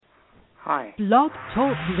Hi. Blog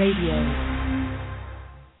Talk Radio.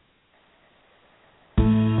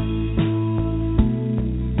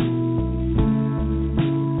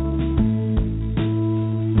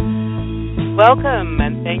 Welcome,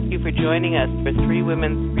 and thank you for joining us for Three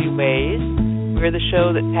Women, Three Ways. We're the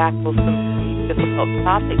show that tackles some difficult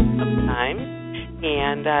topics sometimes.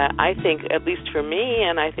 And I think, at least for me,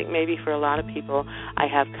 and I think maybe for a lot of people, I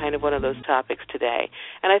have kind of one of those topics today.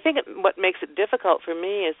 And I think what makes it difficult for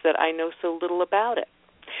me is that I know so little about it.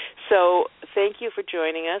 So thank you for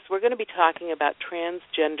joining us. We're going to be talking about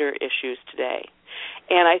transgender issues today.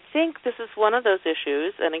 And I think this is one of those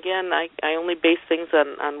issues, and again, I only base things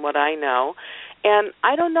on what I know, and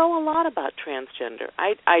I don't know a lot about transgender.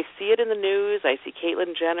 I see it in the news. I see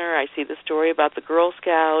Caitlyn Jenner. I see the story about the Girl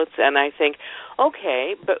Scouts, and I think,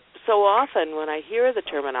 okay, but so often when I hear the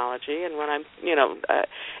terminology and when I'm,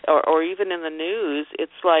 or even in the news,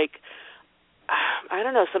 it's like, I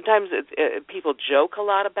don't know, sometimes people joke a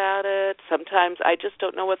lot about it. Sometimes I just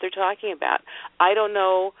don't know what they're talking about. I don't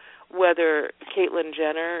know whether Caitlyn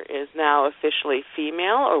Jenner is now officially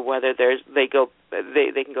female or whether they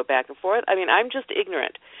can go back and forth. I mean, I'm just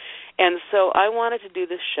ignorant. And so I wanted to do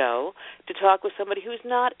this show to talk with somebody who's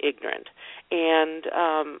not ignorant. And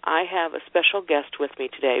I have a special guest with me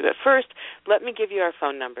today. But first, let me give you our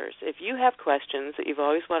phone numbers. If you have questions that you've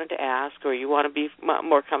always wanted to ask or you want to be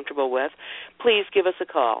more comfortable with, please give us a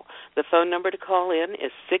call. The phone number to call in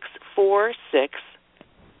is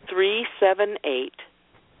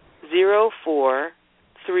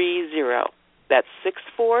 646-378-0430. That's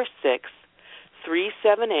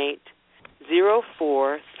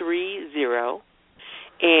 646-378-0430.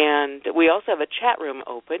 And we also have a chat room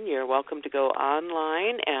open. You're welcome to go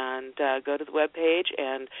online and go to the webpage.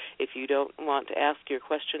 And if you don't want to ask your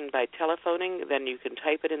question by telephoning, then you can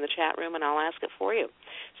type it in the chat room and I'll ask it for you.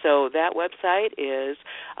 So that website is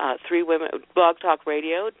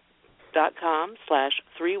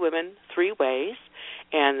blogtalkradio.com/3women3ways.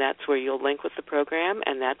 And that's where you'll link with the program,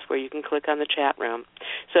 and that's where you can click on the chat room.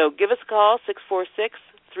 So give us a call,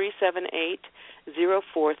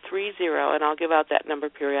 646-378-0430, and I'll give out that number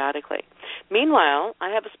periodically. Meanwhile, I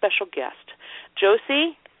have a special guest.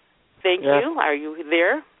 Josie, thank you. Are you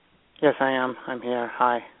there? Yes, I am. I'm here.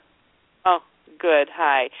 Hi. Oh, good.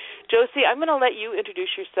 Hi. Josie, I'm going to let you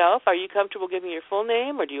introduce yourself. Are you comfortable giving your full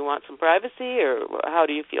name, or do you want some privacy, or how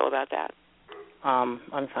do you feel about that? I'm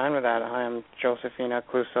fine with that. I am Josephina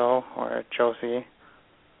Clouseau, or Josie.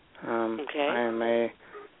 Okay. I am a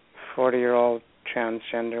 40-year-old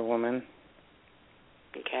transgender woman.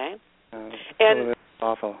 Okay. And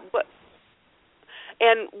awful.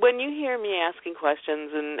 And when you hear me asking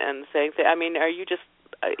questions and saying things, I mean, are you just,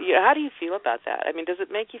 how do you feel about that? I mean, does it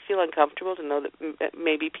make you feel uncomfortable to know that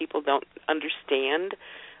maybe people don't understand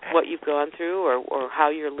what you've gone through or how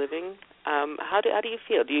you're living? How do you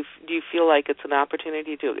feel? Do you feel like it's an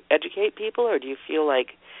opportunity to educate people, or do you feel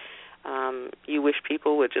like you wish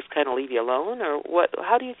people would just kind of leave you alone, or what?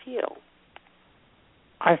 How do you feel?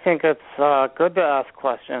 I think it's good to ask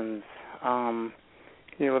questions.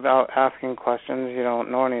 Without asking questions, you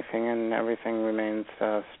don't know anything, and everything remains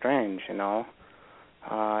strange. How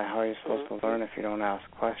are you supposed to learn if you don't ask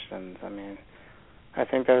questions? I mean, I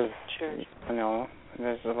think there's,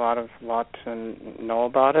 there's a lot to know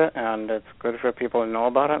about it, and it's good for people to know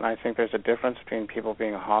about it. And I think there's a difference between people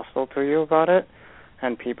being hostile to you about it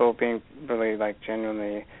and people being really,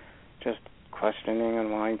 genuinely just questioning and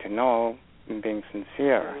wanting to know and being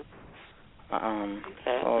sincere.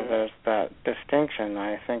 So there's that distinction.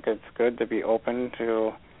 I think it's good to be open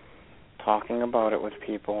to talking about it with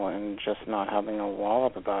people and just not having a wall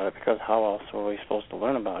up about it, because how else were we supposed to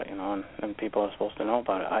learn about it, and people are supposed to know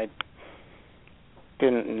about it. I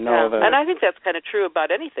didn't know that. And I think that's kind of true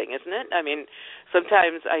about anything, isn't it? I mean,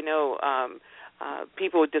 sometimes I know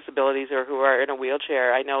people with disabilities or who are in a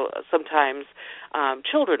wheelchair, I know sometimes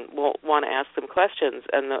children will want to ask them questions,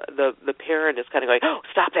 and the parent is kind of going, oh,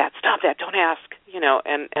 stop that, don't ask, and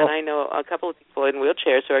I know a couple of people in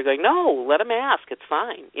wheelchairs who are going, no, let them ask, it's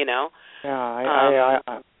fine, Yeah,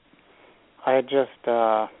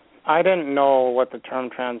 I didn't know what the term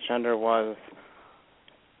transgender was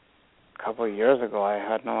a couple of years ago. I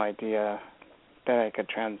had no idea that I could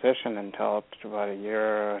transition until up to about a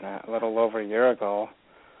little over a year ago.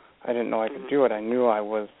 I didn't know I could do it. I knew I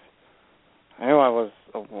was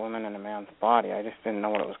a woman in a man's body. I just didn't know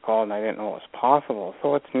what it was called, and I didn't know it was possible.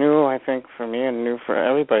 So it's new, I think, for me and new for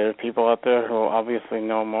everybody. There are people out there who obviously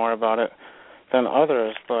know more about it than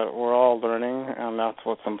others, but we're all learning, and that's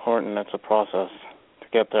what's important. It's a process to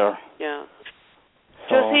get there. Yeah.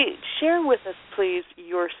 Josie, share with us, please,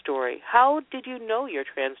 your story. How did you know you're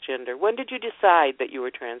transgender? When did you decide that you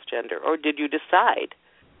were transgender, or did you decide?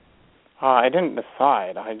 I didn't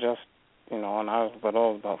decide. I just, when I was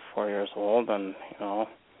little, about 4 years old, and,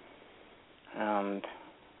 and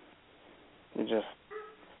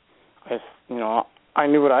I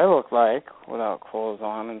knew what I looked like without clothes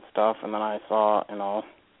on and stuff, and then I saw,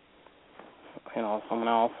 someone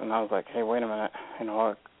else, and I was like, hey, wait a minute, a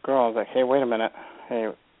girl, I was like, hey, wait a minute, hey,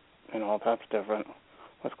 that's different.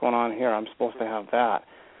 What's going on here? I'm supposed to have that.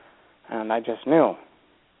 And I just knew.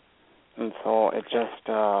 And so it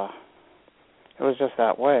was just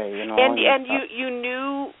that way, And you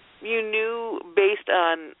knew based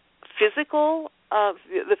on physical,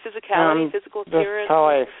 the physicality, physical appearance? Just how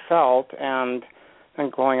I felt, and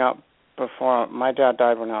growing up before, my dad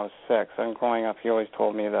died when I was 6, and growing up he always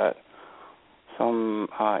told me that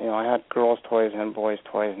I had girls' toys and boys'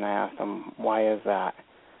 toys, and I asked him, why is that?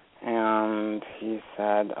 And he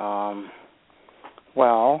said,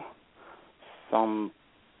 well, some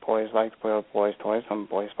boys like to play with boys' toys, some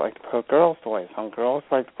boys like to play with girls' toys, some girls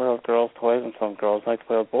like to play with girls' toys, and some girls like to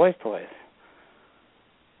play with boys' toys.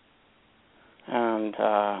 And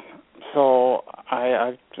so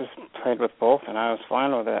I just played with both, and I was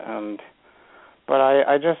fine with it. But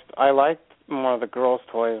I liked more of the girls'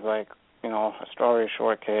 toys, like a strawberry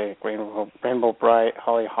shortcake, Rainbow Bright,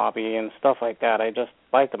 Holly Hobby, and stuff like that. I just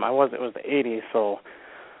liked them. It was the 80s, so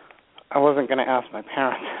I wasn't going to ask my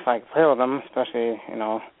parents if I could play with them, especially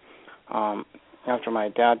after my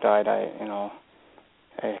dad died.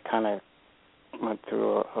 I kind of went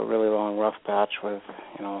through a really long rough patch with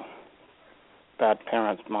bad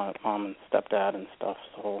parents, mom and stepdad and stuff,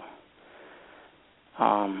 so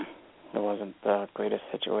it wasn't the greatest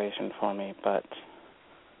situation for me, but...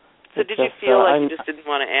 So did you feel like you just didn't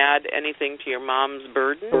want to add anything to your mom's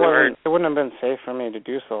burden? It wouldn't have been safe for me to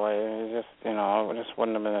do so. It just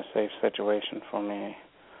wouldn't have been a safe situation for me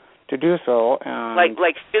to do so. And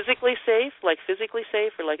like physically safe? Like physically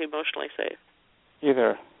safe or like emotionally safe?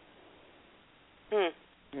 Either.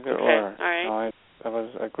 Either okay. or. All right.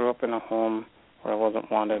 I grew up in a home where I wasn't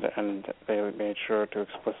wanted, and they made sure to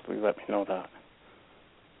explicitly let me know that.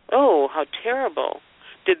 Oh, how terrible!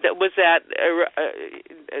 Was that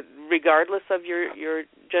regardless of your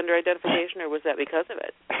gender identification, or was that because of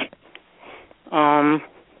it?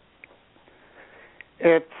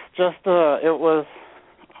 It's just it was.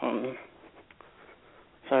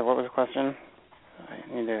 Sorry, what was the question?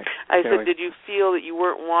 I said, did you feel that you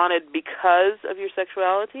weren't wanted because of your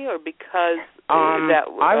sexuality, or because that?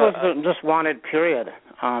 I was just wanted. Period.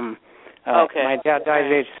 Okay. My dad died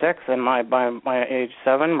at age 6, and by age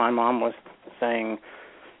 7, my mom was saying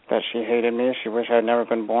that she hated me. She wished I had never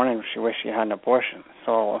been born, and she wished she had an abortion.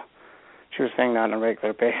 So she was saying that on a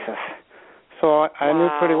regular basis. So I knew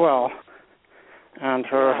pretty well. And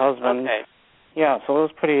her husband. Okay. Yeah, so it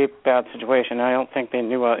was a pretty bad situation. I don't think they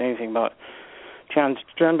knew anything about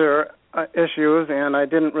transgender issues, and I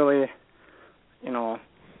didn't really,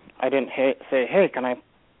 I didn't say, hey, can I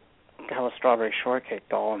have a strawberry shortcake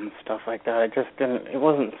doll and stuff like that. I just didn't, it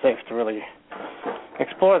wasn't safe to really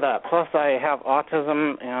explore that. Plus I have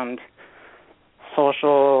autism, and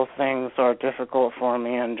social things are difficult for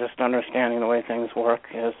me, and just understanding the way things work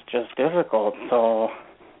is just difficult. So,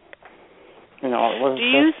 it wasn't. Do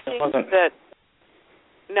you think that,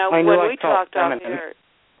 now when we talked off air,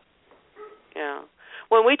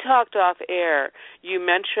 when we talked off air, you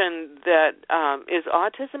mentioned that is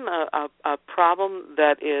autism a problem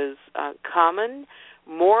that is common,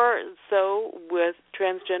 more so with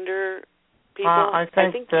transgender people? I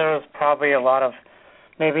think there's probably a lot of,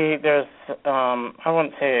 maybe there's, I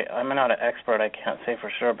wouldn't say, I'm not an expert, I can't say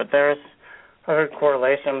for sure, but there's a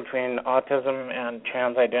correlation between autism and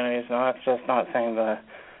trans identities. Now, that's just not saying the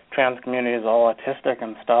trans community is all autistic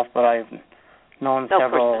and stuff, but I've known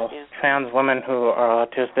several trans women who are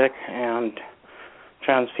autistic and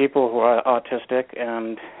trans people who are autistic,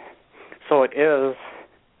 and so it is,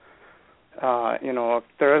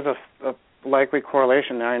 there is a likely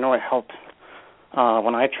correlation there. I know it helped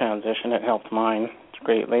when I transitioned. It helped mine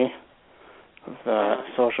greatly, the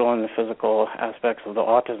social and the physical aspects of the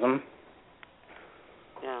autism.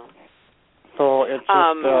 Yeah. So it's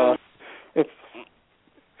just,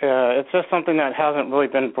 it's just something that hasn't really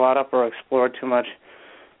been brought up or explored too much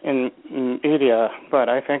in media, but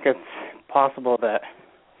I think it's possible that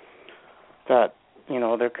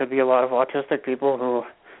there could be a lot of autistic people who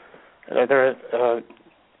there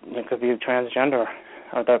could be transgender,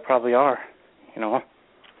 or that probably are,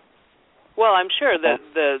 Well, I'm sure that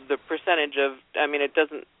the percentage of, it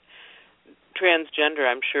doesn't, transgender,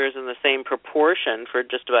 I'm sure, is in the same proportion for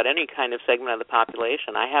just about any kind of segment of the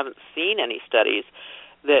population. I haven't seen any studies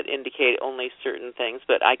that indicate only certain things,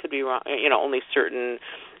 but I could be wrong. Only certain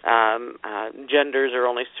genders or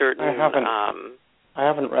only certain. I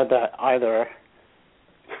haven't read that either.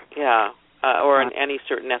 Yeah, or any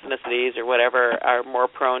certain ethnicities or whatever are more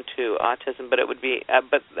prone to autism. But it would be.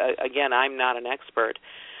 But again, I'm not an expert.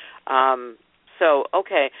 So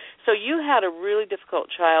you had a really difficult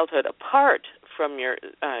childhood apart from your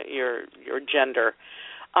gender.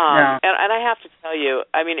 And I have to tell you,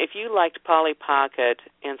 I mean, if you liked Polly Pocket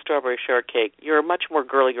and Strawberry Shortcake, you're a much more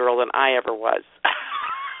girly girl than I ever was.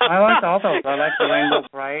 I liked all those. I liked the Rainbow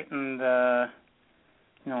Bright and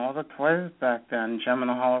all the toys back then, Gem and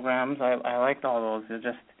the Holograms. I liked all those.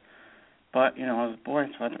 But I was a boy,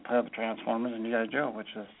 so I had to play with the Transformers and G.I. Joe, which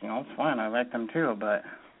is, it's fine. I liked them too, but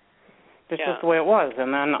it's just the way it was.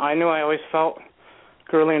 And then I knew I always felt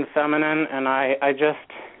girly and feminine, and I just,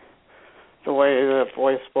 the way the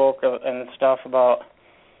boys spoke and stuff about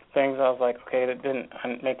things, I was like, okay, that didn't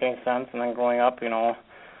make any sense. And then growing up,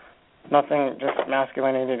 nothing, just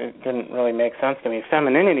masculinity didn't really make sense to me.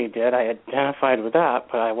 Femininity did. I identified with that,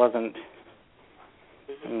 but I wasn't,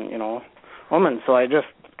 woman. So I just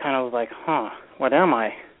kind of was like, what am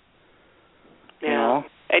I? Yeah.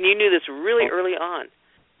 And you knew this really early on.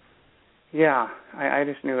 Yeah, I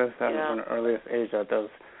just knew this at an earliest age that was,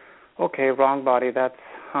 okay, wrong body, that's,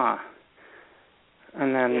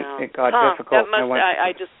 And then it got difficult. That must,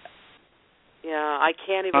 I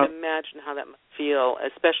can't even imagine how that must feel,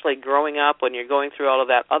 especially growing up when you're going through all of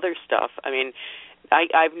that other stuff. I mean,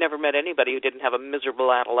 I've never met anybody who didn't have a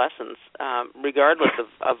miserable adolescence, regardless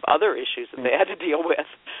of other issues that they had to deal with.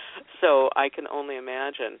 So I can only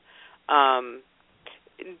imagine.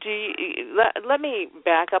 Let me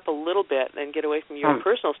back up a little bit and get away from your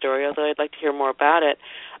personal story, although I'd like to hear more about it.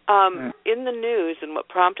 In the news, and what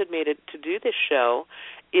prompted me to do this show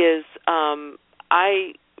is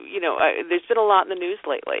there's been a lot in the news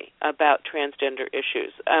lately about transgender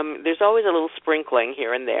issues. There's always a little sprinkling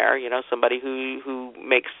here and there, somebody who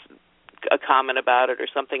makes a comment about it or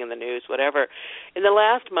something in the news, whatever. In the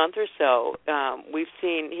last month or so, we've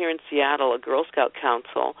seen here in Seattle a Girl Scout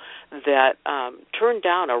council that turned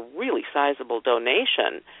down a really sizable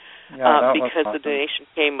donation because the donation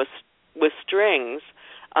came with strings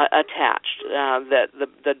attached that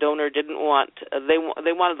the donor didn't want.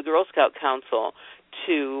 They wanted the Girl Scout council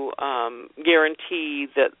to guarantee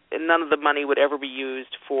that none of the money would ever be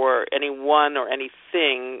used for anyone or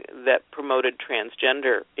anything that promoted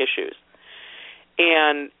transgender issues.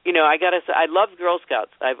 And, I got to say, I love Girl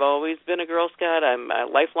Scouts. I've always been a Girl Scout. I'm a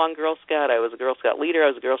lifelong Girl Scout. I was a Girl Scout leader. I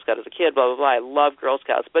was a Girl Scout as a kid, blah, blah, blah. I love Girl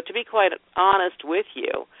Scouts. But to be quite honest with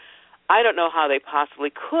you, I don't know how they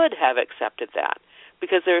possibly could have accepted that,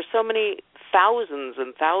 because there are so many thousands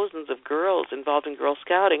and thousands of girls involved in Girl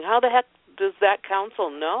Scouting. How the heck does that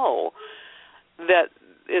council know that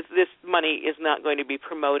this money is not going to be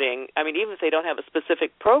promoting? I mean, even if they don't have a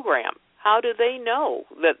specific program, how do they know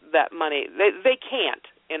that money, they can't,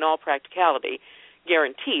 in all practicality,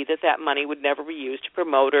 guarantee that money would never be used to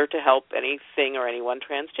promote or to help anything or anyone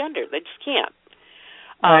transgender. They just can't.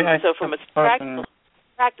 So from a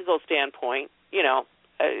practical standpoint, those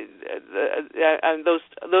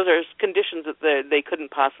are conditions that they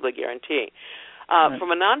couldn't possibly guarantee.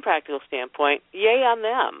 From a non-practical standpoint, yay on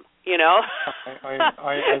them,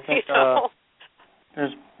 I think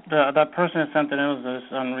there's that person who sent it in was this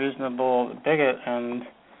unreasonable bigot and,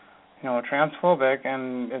 transphobic,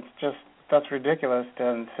 and that's ridiculous to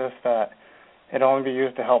insist that it only be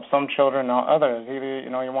used to help some children, not others. Either,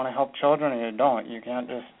 you want to help children or you don't. You can't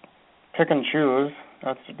just pick and choose.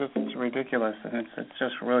 That's ridiculous, and it's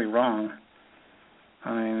just really wrong.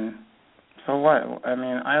 I mean, so what? I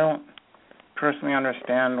mean, I don't personally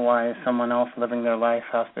understand why someone else living their life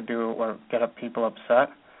has to do or get people upset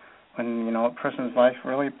when, a person's life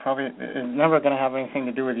really probably is never going to have anything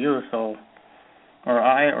to do with you, so, or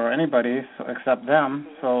I or anybody except them,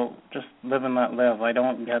 so just live and let live. I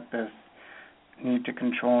don't get this need to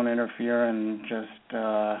control and interfere and just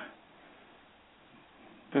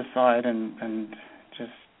decide and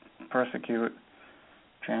just persecute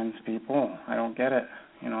trans people. I don't get it,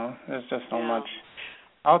 There's just so much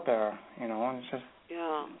out there, and it's just...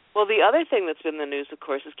 Yeah. Well, the other thing that's been in the news, of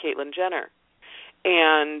course, is Caitlyn Jenner.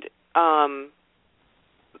 And,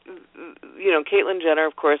 Caitlyn Jenner,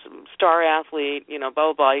 of course, star athlete, blah,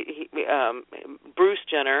 blah, blah. Bruce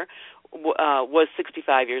Jenner was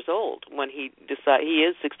 65 years old when he decided. He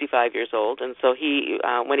is 65 years old, and so he,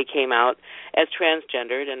 when he came out as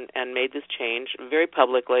transgendered and made this change very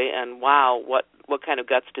publicly, and wow, what kind of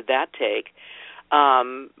guts did that take?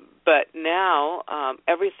 But now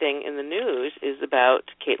everything in the news is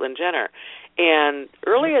about Caitlyn Jenner. And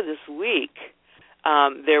earlier this week,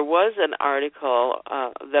 there was an article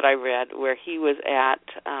that I read where he was at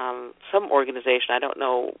some organization. I don't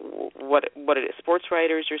know what it is, sports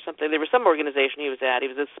writers or something. There was some organization he was at. He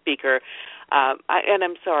was a speaker. And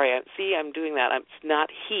I'm sorry. I'm doing that. It's not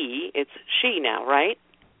he. It's she now, right?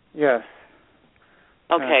 Yes.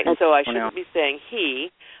 Okay, so I shouldn't be saying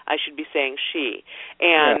he. I should be saying she.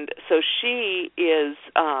 And so she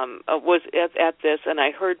was at this, and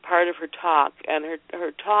I heard part of her talk. And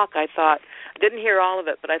her talk, I didn't hear all of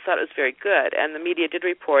it, but I thought it was very good, and the media did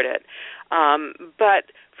report it.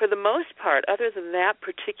 But for the most part, other than that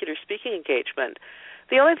particular speaking engagement,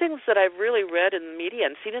 the only things that I've really read in the media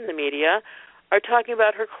and seen in the media are talking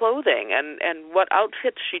about her clothing and what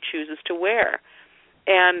outfits she chooses to wear.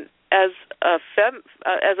 And as a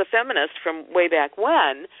feminist from way back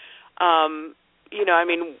when,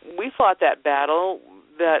 we fought that battle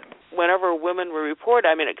that whenever women were reported,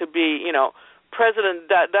 it could be, President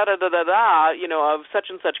of such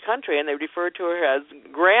and such country, and they referred to her as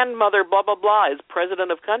grandmother blah blah blah is president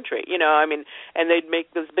of country, and they'd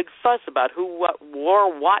make this big fuss about who wore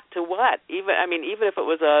what to what. Even if it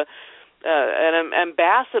was an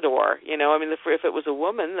ambassador, if it was a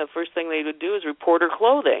woman, the first thing they would do is report her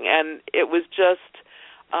clothing, and it was just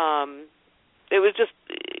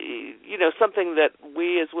something that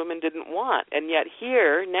we as women didn't want. And yet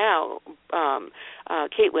here now,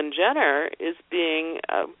 Caitlyn Jenner is being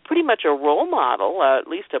pretty much a role model, at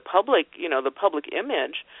least the public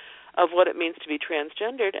image of what it means to be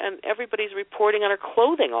transgendered, and everybody's reporting on her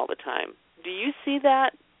clothing all the time. Do you see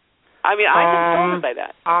that? I'm insulted by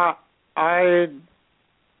that. I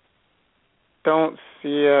don't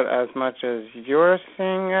see it as much as you're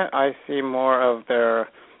seeing it. I see more of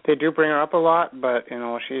they do bring her up a lot, but,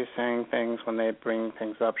 she's saying things when they bring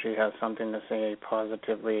things up. She has something to say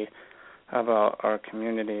positively about our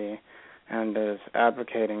community and is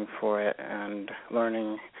advocating for it and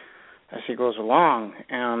learning as she goes along.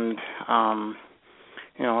 And,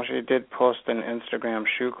 she did post an Instagram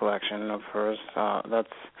shoe collection of hers. That's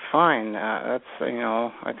fine. I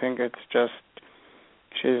think it's just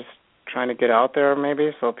she's trying to get out there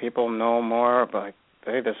maybe so people know more about,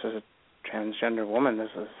 hey, this is a transgender woman. This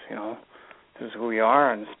is who we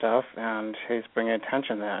are and stuff. And she's bringing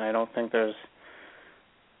attention to that. And I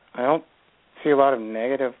don't see a lot of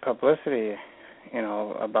negative publicity,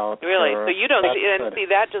 about really. her. So you don't see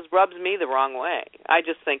that just rubs me the wrong way. I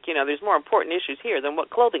just think there's more important issues here than what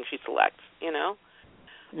clothing she selects. Although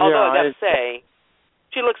I got to say,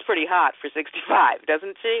 she looks pretty hot for 65,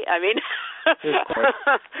 doesn't she?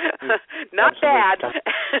 Not bad.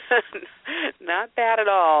 Not bad at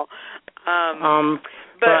all.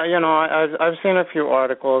 But I've seen a few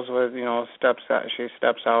articles with she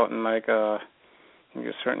steps out in like a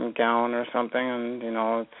certain gown or something, and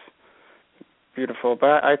it's beautiful.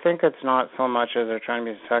 But I think it's not so much as they're trying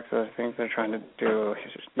to be sexist. I think they're trying to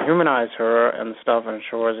humanize her and stuff and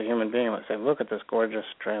show her as a human being. Like say, look at this gorgeous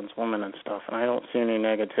trans woman and stuff. And I don't see any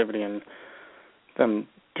negativity in them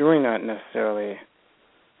doing that necessarily.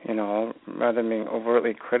 Rather than being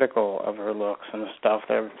overtly critical of her looks and stuff.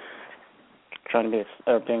 They're trying to be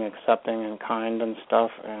being accepting and kind and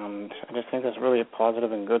stuff. And I just think that's really a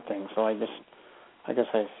positive and good thing. So I guess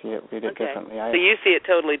I read it differently. So you see it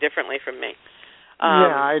totally differently from me.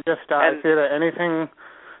 I see that anything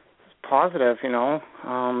positive,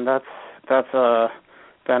 that's a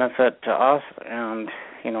benefit to us and,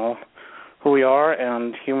 who we are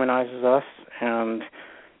and humanizes us and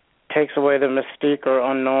takes away the mystique or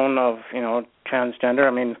unknown of, transgender.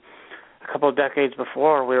 A couple of decades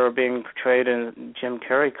before, we were being portrayed in Jim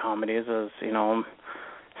Carrey comedies as,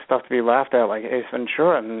 stuff to be laughed at like Ace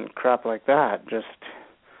Ventura and crap like that, just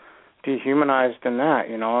dehumanized in that,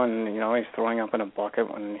 and, he's throwing up in a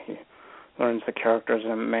bucket when he learns the character's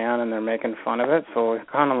a man and they're making fun of it. So we've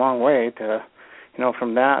gone a long way to,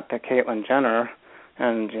 from that to Caitlyn Jenner,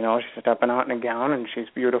 and, she's stepping out in a gown and she's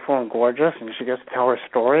beautiful and gorgeous and she gets to tell her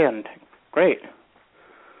story and great.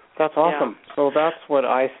 That's awesome. Yeah. So that's what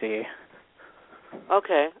I see.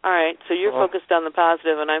 Okay, all right. So you're focused on the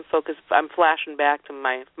positive, and I'm flashing back to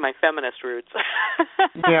my feminist roots.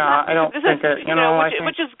 Yeah, I don't think that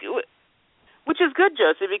which is good,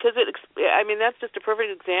 Josie, because that's just a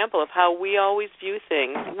perfect example of how we always view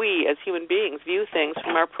things. We as human beings view things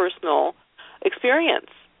from our personal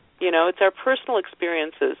experience. It's our personal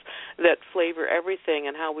experiences that flavor everything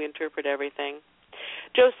and how we interpret everything.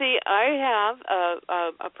 Josie, I have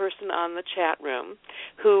a person on the chat room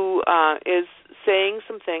who is saying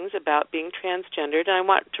some things about being transgendered, and I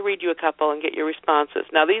want to read you a couple and get your responses.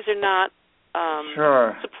 Now, these are not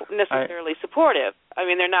necessarily supportive. I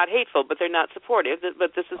mean, they're not hateful, but they're not supportive.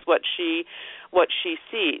 But this is what she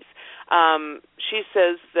sees. She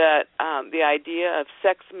says that the idea of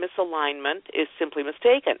sex misalignment is simply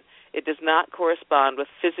mistaken. It does not correspond with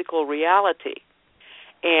physical reality.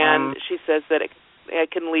 And she says that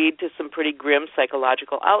it can lead to some pretty grim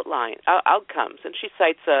psychological outcomes. And she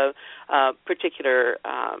cites a particular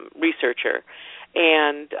researcher.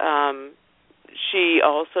 And she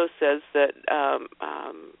also says that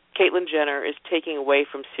Caitlyn Jenner is taking away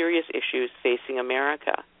from serious issues facing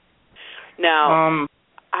America. Now,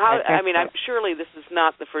 surely this is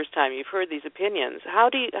not the first time you've heard these opinions. How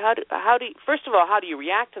do you first of all, how do you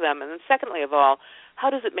react to them, and then secondly of all, how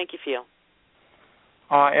does it make you feel?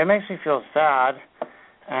 It makes me feel sad,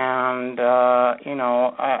 and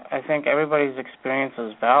I think everybody's experience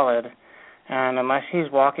is valid. And unless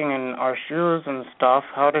she's walking in our shoes and stuff,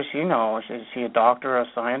 how does she know? Is she a doctor or a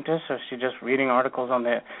scientist, or is she just reading articles on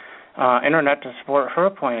the internet to support her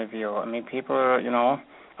point of view? I mean, people are,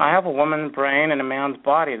 I have a woman's brain and a man's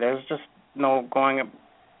body. There's just no going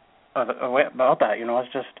away about that.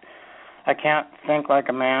 It's just, I can't think like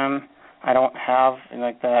a man. I don't have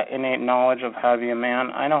like that innate knowledge of how to be a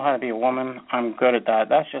man. I know how to be a woman. I'm good at that.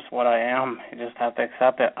 That's just what I am. You just have to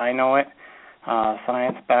accept it. I know it.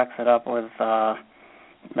 Science backs it up with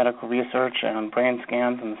medical research and brain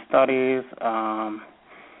scans and studies.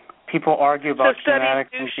 People argue about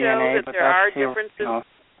genetics and DNA, but there are differences.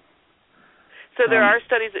 So there are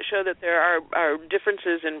studies that show that there are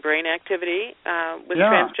differences in brain activity with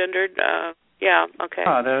transgendered. Okay.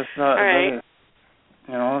 There's. All right.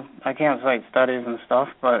 I can't cite studies and stuff,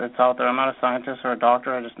 but it's out there. I'm not a scientist or a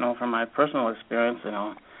doctor. I just know from my personal experience,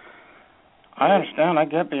 I understand. I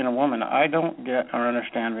get being a woman. I don't get or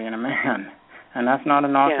understand being a man. And that's not a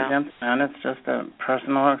knock against men. It's just a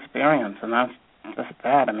personal experience, and that's just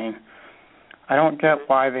bad. I mean, I don't get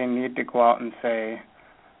why they need to go out and say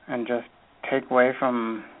and just take away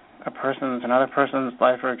from another person's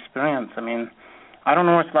life or experience. I mean, I don't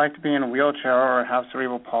know what it's like to be in a wheelchair or have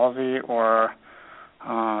cerebral palsy or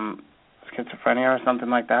schizophrenia or something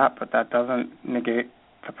like that, but that doesn't negate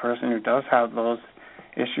the person who does have those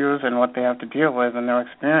issues and what they have to deal with and their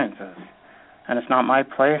experiences. And it's not my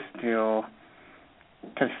place to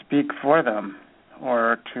speak for them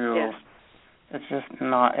or to. Yes. It's just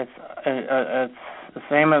not. It's the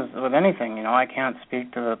same as with anything. I can't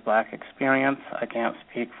speak to the black experience. I can't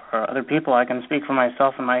speak for other people. I can speak for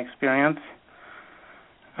myself and my experience.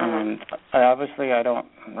 And I don't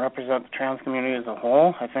represent the trans community as a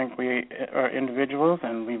whole. I think we are individuals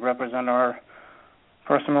and we represent our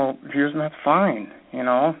personal views, and that's fine,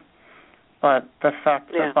 But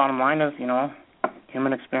the bottom line is,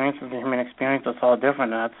 human experience is a human experience. It's all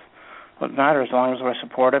different. That's what matters, as long as we're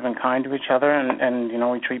supportive and kind to each other and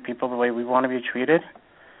we treat people the way we want to be treated.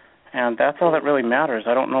 And that's all that really matters.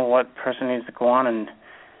 I don't know what person needs to go on and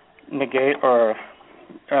negate or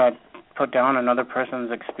put down another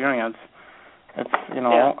person's experience. It's,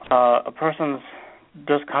 a person's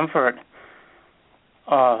discomfort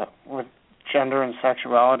with gender and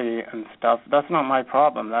sexuality and stuff. That's not my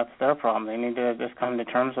problem. That's their problem. They need to just come to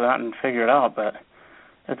terms with that and figure it out. But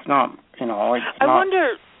it's not, I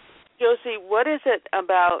wonder, Josie, what is it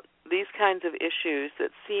about these kinds of issues that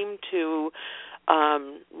seem to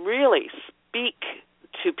really speak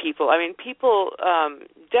to people? I mean, people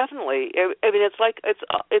definitely. I mean,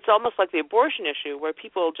 it's almost like the abortion issue, where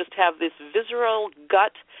people just have this visceral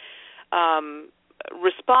gut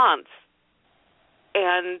response,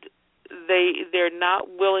 and they're not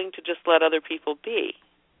willing to just let other people be.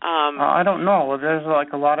 I don't know. Well, there's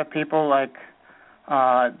a lot of people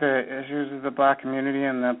the issues of the black community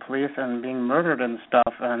and the police and being murdered and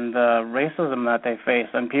stuff, and the racism that they face,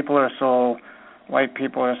 and white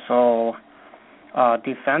people are so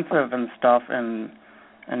defensive and stuff, and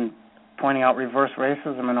pointing out reverse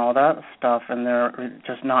racism and all that stuff, and they're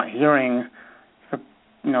just not hearing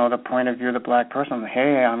the point of view of the black person.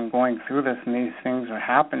 Hey, I'm going through this, and these things are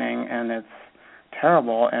happening, and it's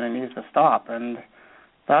terrible, and it needs to stop. And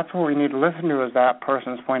that's what we need to listen to, is that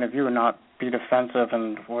person's point of view, and not be defensive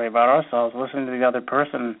and worry about ourselves. Listen to the other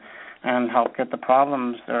person and help get the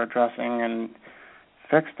problems they're addressing and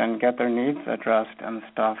fixed and get their needs addressed and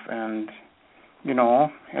stuff. And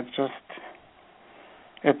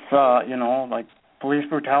like police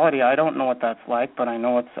brutality. I don't know what that's like, but I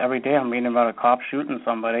know it's every day. I'm reading about a cop shooting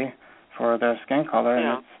somebody for their skin color,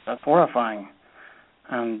 and that's horrifying.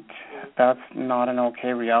 And that's not an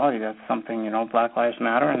okay reality. That's something, Black Lives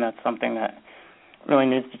Matter, and that's something that really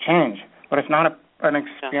needs to change. But it's not an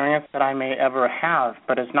experience that I may ever have,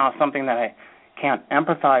 but it's not something that I can't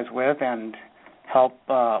empathize with and help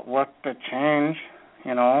work the change,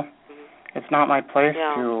 you know. It's not my place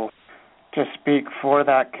to speak for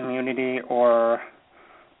that community or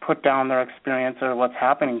put down their experience or what's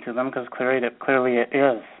happening to them, because clearly it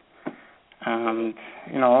is. And,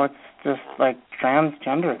 you know, it's just like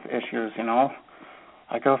transgender issues, you know.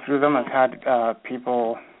 I go through them. I've had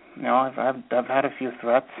people, you know, I've had a few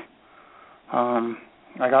threats.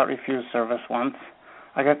 I got refused service once.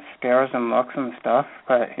 I get stares and looks and stuff,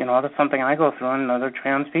 but, you know, that's something I go through and other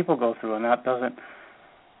trans people go through, and that doesn't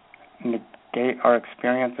negate our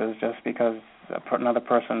experiences just because another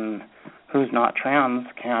person who's not trans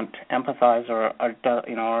can't empathize or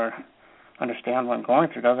understand what I'm going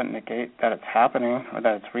through. Doesn't negate that it's happening or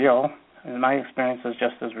that it's real. And my experience is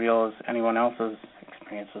just as real as anyone else's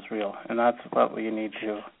experience is real, and that's what we need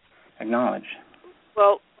to acknowledge.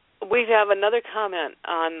 Well, we have another comment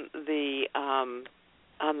on the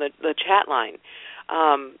chat line.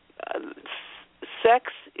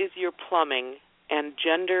 Sex is your plumbing, and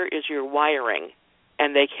gender is your wiring,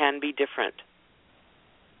 and they can be different.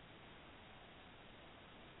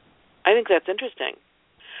 I think that's interesting.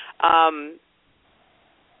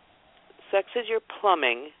 Sex is your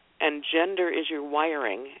plumbing, and gender is your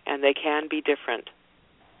wiring, and they can be different.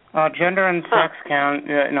 Gender and sex can,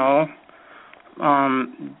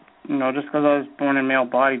 just because I was born in a male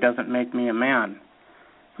body doesn't make me a man.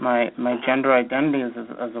 My gender identity is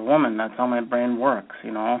as a woman. That's how my brain works,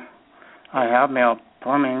 you know. I have male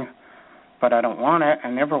plumbing, but I don't want it. I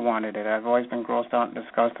never wanted it. I've always been grossed out and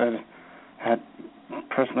disgusted at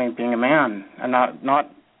personally being a man, and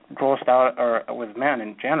not grossed out or with men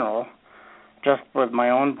in general, just with my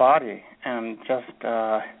own body. And just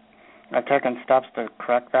I've taken steps to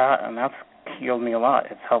correct that, and that's healed me a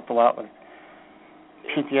lot. It's helped a lot with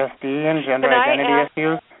PTSD and gender identity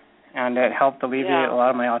issues, and it helped alleviate a lot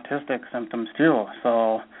of my autistic symptoms too.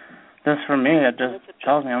 So this, for me, it just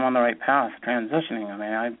tells me I'm on the right path, transitioning. I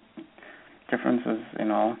mean, differences, you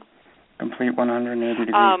know, complete 180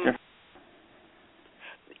 degrees difference.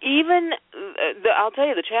 I'll tell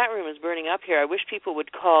you, the chat room is burning up here. I wish people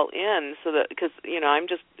would call in so that, because, you know, I'm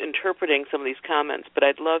just interpreting some of these comments, but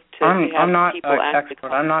I'd love to have people ask the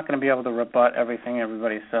questions. I'm not going to be able to rebut everything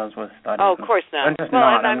everybody says with studies. Oh, of course not.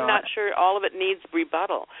 I'm not sure all of it needs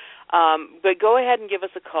rebuttal. But go ahead and give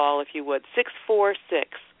us a call, if you would.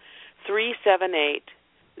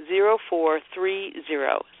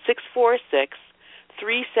 646-378-0430.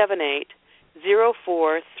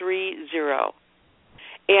 646-378-0430.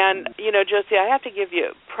 And, you know, Josie, I have to give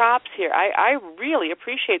you props here. I really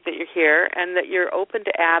appreciate that you're here and that you're open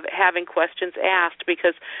to having questions asked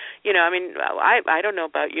because, you know, I mean, I don't know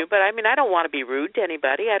about you, but, I mean, I don't want to be rude to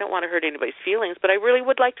anybody. I don't want to hurt anybody's feelings, but I really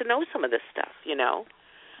would like to know some of this stuff, you know.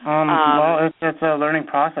 Well, it's a learning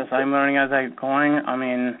process. I'm learning as I'm going. I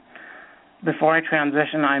mean, before I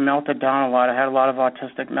transitioned, I melted down a lot. I had a lot of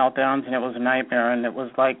autistic meltdowns, and it was a nightmare, and it was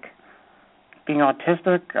like being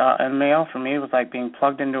autistic and male for me was like being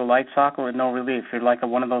plugged into a light socket with no relief. You're like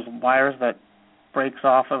one of those wires that breaks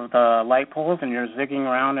off of the light poles, and you're zigging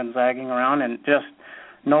around and zagging around, and just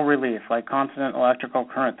no relief, like constant electrical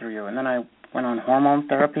current through you. And then I went on hormone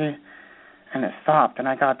therapy, and it stopped, and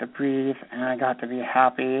I got to breathe, and I got to be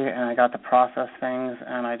happy, and I got to process things,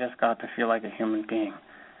 and I just got to feel like a human being.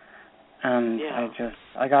 And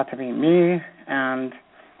I got to be me, and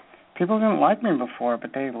people didn't like me before,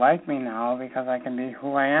 but they like me now because I can be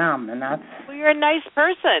who I am, and that's... Well, you're a nice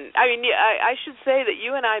person. I mean, I should say that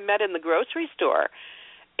you and I met in the grocery store,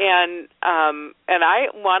 and I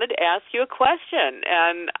wanted to ask you a question,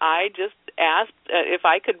 and I just asked if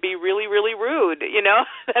I could be really, really rude, you know,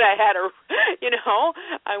 that I had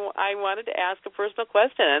I wanted to ask a personal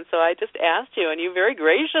question, and so I just asked you, and you very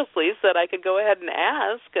graciously said I could go ahead and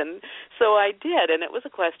ask, and so I did, and it was a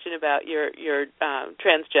question about your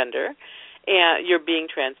transgender, and your being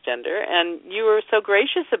transgender, and you were so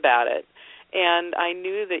gracious about it. And I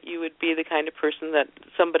knew that you would be the kind of person that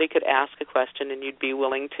somebody could ask a question and you'd be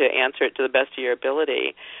willing to answer it to the best of your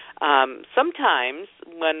ability. Sometimes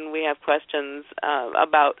when we have questions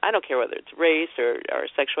about, I don't care whether it's race or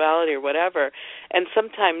sexuality or whatever, and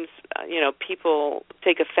sometimes, people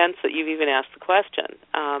take offense that you've even asked the question.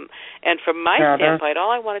 And from my standpoint,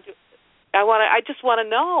 all I want to do, I just want to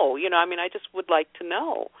know, I just would like to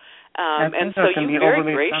know. And so you very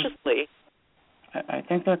graciously... I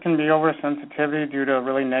think there can be oversensitivity due to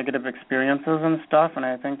really negative experiences and stuff, and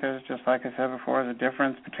I think there's, just like I said before, there's a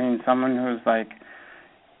difference between someone who's, like,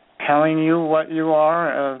 telling you what you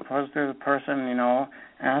are as opposed to the person,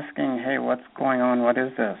 asking, hey, what's going on, what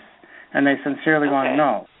is this? And they sincerely want to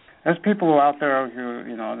know. There's people out there who,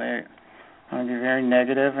 they want to be very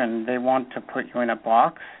negative and they want to put you in a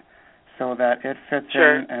box. so that it fits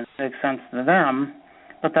Sure. in and makes sense to them.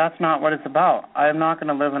 But that's not what it's about. I'm not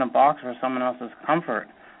going to live in a box for someone else's comfort.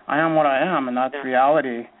 I am what I am, and that's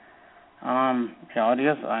reality. Reality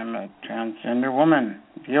is I'm a transgender woman.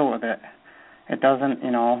 Deal with it. It doesn't,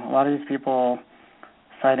 a lot of these people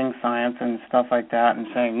citing science and stuff like that and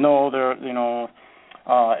saying, no, they're,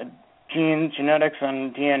 genes, genetics,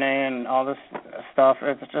 and DNA and all this stuff.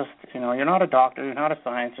 It's just, you're not a doctor, you're not a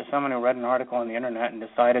scientist, you're someone who read an article on the internet and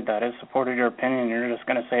decided that it supported your opinion, and you're just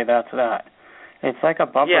going to say that's that. It's like a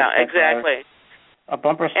bumper sticker. Yeah, exactly. A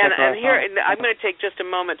bumper sticker. And here, I'm going to take just a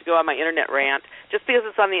moment to go on my internet rant. Just because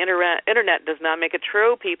it's on the internet does not make it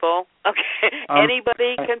true, people. Okay,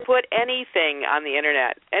 anybody can put anything on the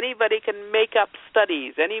internet. Anybody can make up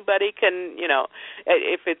studies. Anybody can,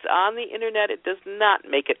 if it's on the internet, it does not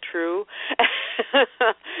make it true.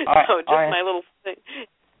 My little thing.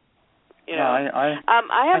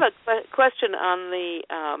 I have a question on the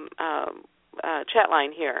chat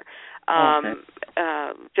line here.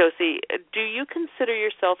 Josie, do you consider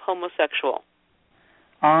yourself homosexual?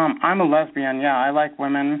 I'm a lesbian, yeah. I like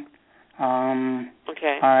women.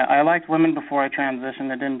 Okay. I liked women before I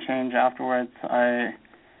transitioned. It didn't change afterwards. I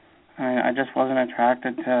just wasn't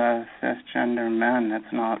attracted to cisgender men.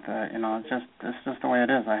 It's not, it's just the way it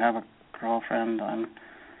is. I have a girlfriend. I'm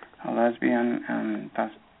a lesbian, and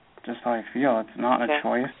that's just how I feel. It's not a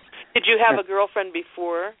choice. Did you have a girlfriend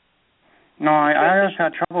before? No, I always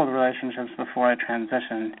had trouble with relationships before I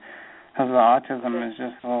transitioned because the autism is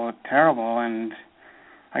just so terrible, and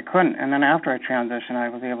I couldn't. And then after I transitioned, I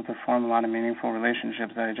was able to form a lot of meaningful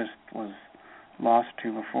relationships that I just was lost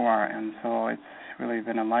to before, and so it's really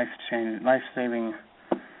been a life-saving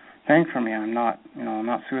thing for me. I'm not, I'm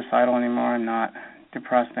not suicidal anymore. I'm not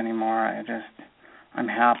depressed anymore. I'm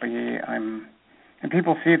happy. And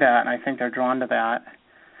people see that, and I think they're drawn to that.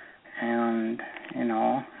 And,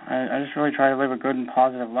 I just really try to live a good and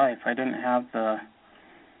positive life. I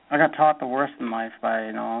got taught the worst in life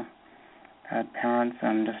by, had parents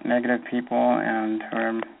and just negative people, and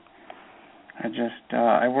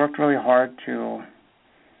I worked really hard to,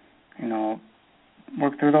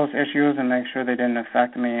 work through those issues and make sure they didn't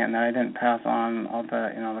affect me, and that I didn't pass on all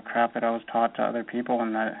the, the crap that I was taught to other people,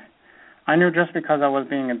 and that I knew just because I was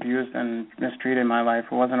being abused and mistreated in my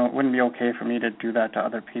life, it wouldn't be okay for me to do that to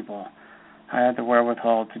other people. I had the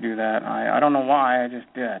wherewithal to do that. I don't know why, I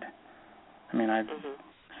just did. I mean, I've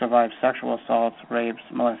survived sexual assaults, rapes,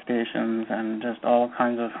 molestations, and just all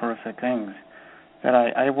kinds of horrific things that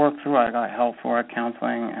I worked through. I got help for it,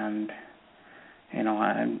 counseling, and,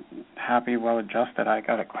 I'm happy, well-adjusted. I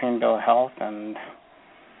got a clean bill of health, and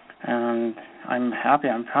I'm happy.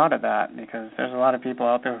 I'm proud of that, because there's a lot of people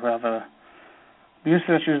out there who have abuse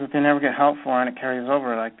issues that they never get help for, and it carries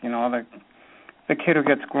over. Like, the kid who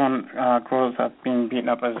grows up being beaten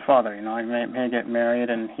up by his father. He may get married,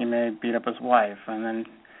 and he may beat up his wife, and then,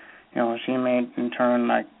 she may in turn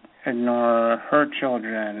ignore her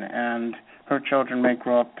children, and her children may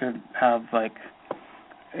grow up to have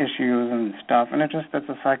issues and stuff, and it's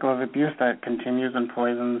a cycle of abuse that continues and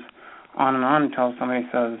poisons on and on until somebody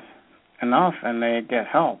says enough and they get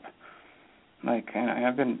help.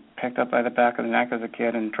 I've been picked up by the back of the neck as a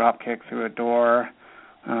kid and drop kicked through a door.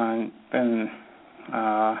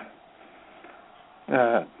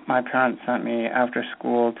 My parents sent me after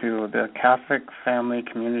school to the Catholic Family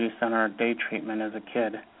Community Center day treatment as a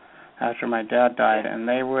kid after my dad died, and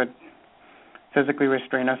they would physically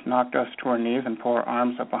restrain us, knocked us to our knees, and pull our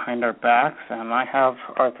arms up behind our backs. And I have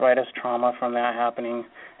arthritis trauma from that happening,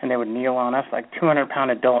 and they would kneel on us,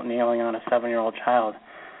 200-pound adult kneeling on a 7-year-old child.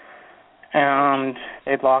 And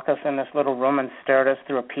they'd lock us in this little room and stare at us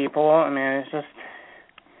through a peephole. I mean, it's just,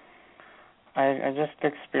 I just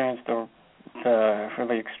experienced the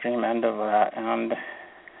really extreme end of that, and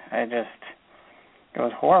it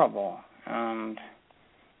was horrible. And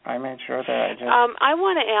I made sure that I just... I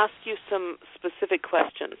want to ask you some specific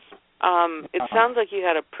questions. It sounds like you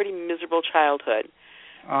had a pretty miserable childhood.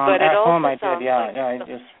 But at it also home I did,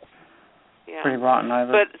 pretty rotten.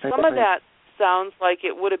 But some of that sounds like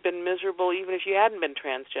it would have been miserable even if you hadn't been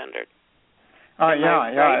transgendered.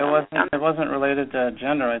 It wasn't related to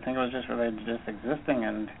gender. I think it was just related to just existing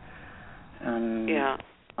and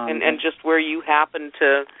just where you happen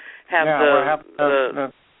to have wrong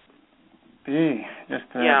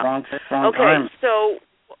time. Okay, so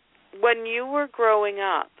when you were growing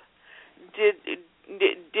up,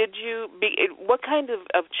 did you what kind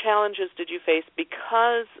of challenges did you face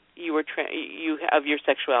because you were you of your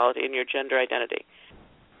sexuality and your gender identity?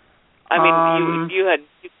 I mean, you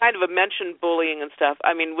kind of mentioned bullying and stuff.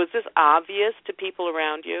 I mean, was this obvious to people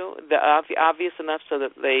around you? Obvious enough so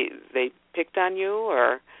that they picked on you,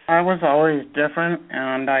 or? I was always different,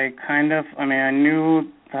 and I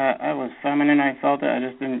knew that I was feminine. I felt it. I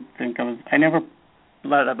just didn't think I never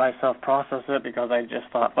let myself process it because I just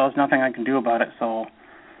thought, well, there's nothing I can do about it, so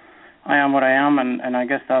I am what I am, and I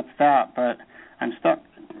guess that's that. But I'm stuck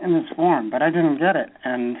in this form, but I didn't get it,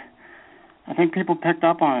 and I think people picked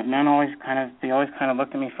up on it, and then always kind of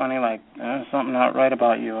looked at me funny, like there's something not right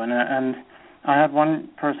about you. And I had one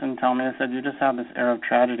person tell me, they said, you just have this air of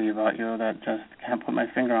tragedy about you that just can't put my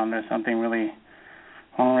finger on. There's something really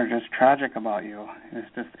wrong or just tragic about you.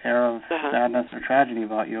 There's this air of sadness or tragedy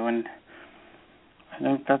about you, and I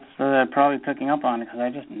think that's probably picking up on it because I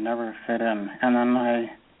just never fit in. And then I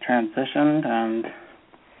transitioned, and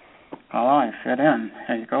I fit in.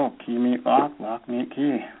 There you go, key meet lock, lock meet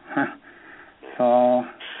key. So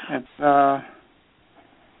it's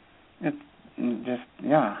just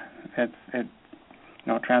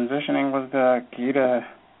transitioning was the key to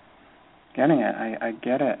getting it. I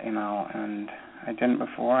get it, and I didn't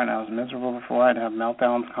before, and I was miserable before. I'd have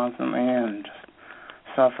meltdowns constantly and just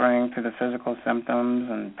suffering through the physical symptoms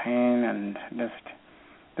and pain and just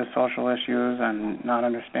the social issues and not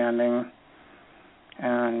understanding.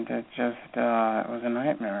 And it just it was a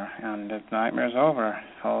nightmare, and the nightmare's over.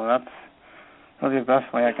 So that's really the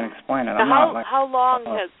best way I can explain it. How long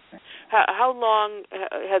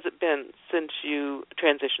has it been since you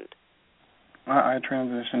transitioned? I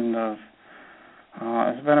transitioned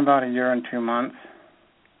it's been about 1 year and 2 months.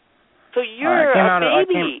 So you're a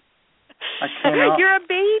baby. I came out. You're a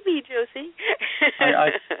baby, Josie.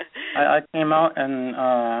 I came out in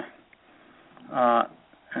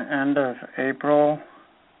end of April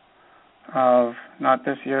of not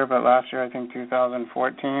this year, but last year, I think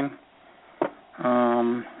 2014.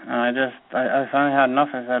 And I finally had enough.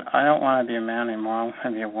 I said, I don't want to be a man anymore. I want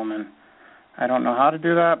to be a woman. I don't know how to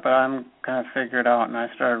do that, but I'm kind of figured out, and I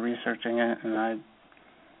started researching it, and I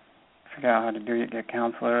figured out how to do it, get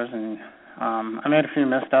counselors, and I made a few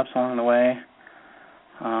missteps along the way.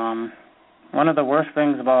 One of the worst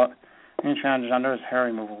things about being transgender is hair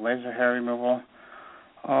removal, laser hair removal.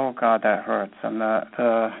 Oh, God, that hurts. And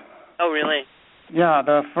Oh, really? Yeah,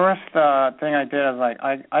 the first thing I did is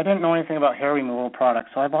I didn't know anything about hair removal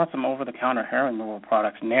products, so I bought some over-the-counter hair removal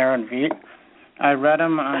products, Nair and Veet. I read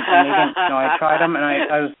them, and I tried them, and I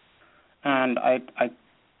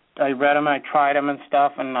read them, and I tried them and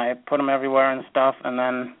stuff, and I put them everywhere and stuff, and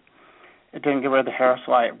then it didn't get rid of the hair,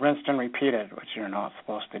 so I rinsed and repeated, which you're not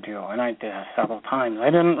supposed to do, and I did it several times. I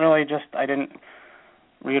didn't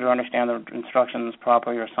read or understand the instructions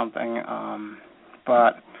properly or something,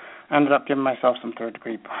 but I ended up giving myself some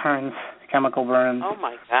third-degree burns, chemical burns. Oh,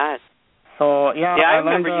 my God. So, yeah. Yeah, I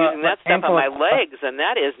remember using that stuff on my legs, and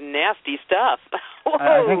that is nasty stuff.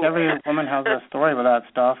 I think every woman has a story with that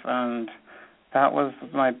stuff, and that was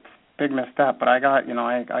my big misstep. But I got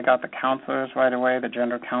the counselors right away, the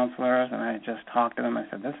gender counselors, and I just talked to them. I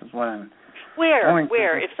said, this is what I'm going through.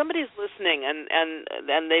 Where? If somebody's listening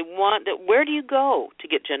and they want, where do you go to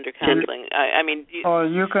get gender counseling?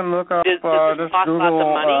 You can look up, just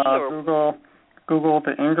Google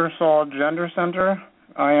the Ingersoll Gender Center,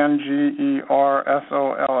 INGERSOLL,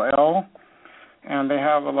 and they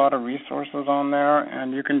have a lot of resources on there,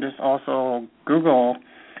 and you can just also Google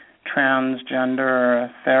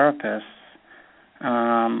transgender therapists,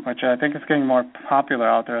 which I think is getting more popular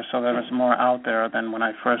out there, so there's more out there than when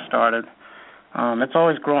I first started. It's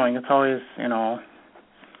always growing. It's always,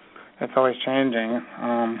 it's always changing.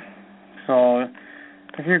 So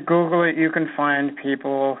if you Google it, you can find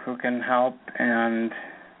people who can help and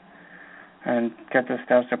get the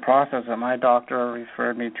steps to process it. My doctor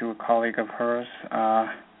referred me to a colleague of hers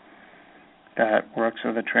that works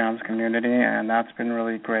with the trans community, and that's been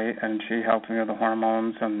really great. And she helped me with the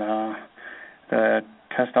hormones and the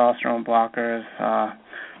testosterone blockers.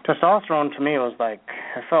 Testosterone to me was I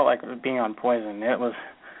felt like being on poison. It was,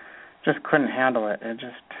 just couldn't handle it. It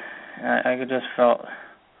just, I just felt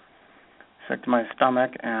sick to my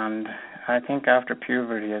stomach, and I think after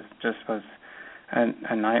puberty it just was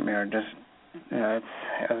a nightmare. Just, it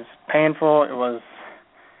was painful.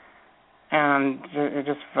 It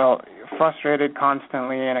just felt frustrated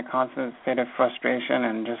constantly, in a constant state of frustration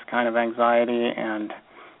and just kind of anxiety and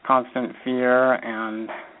constant fear, and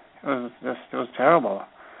it was terrible.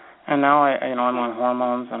 And now I'm on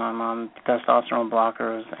hormones and I'm on testosterone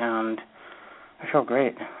blockers, and I feel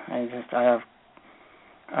great.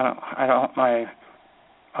 My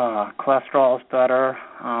cholesterol is better.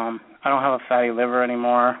 I don't have a fatty liver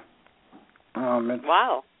anymore. It's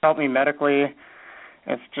wow. helped me medically.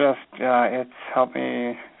 it's just it's helped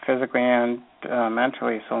me physically and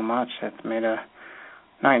mentally so much. It's made a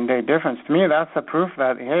night and day difference. To me, that's the proof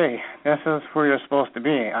that, hey, this is who you're supposed to be.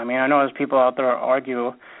 I mean, I know there's people out there who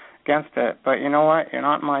argue against it, but you know what? You're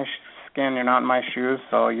not in my skin, you're not in my shoes,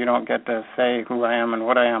 so you don't get to say who I am and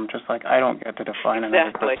what I am, just like I don't get to define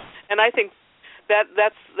another person. Exactly. And I think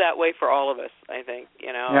that's that way for all of us, I think,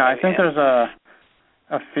 you know. Yeah, I think there's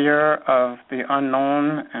a fear of the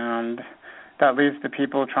unknown, and that leads to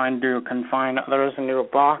people trying to confine others into a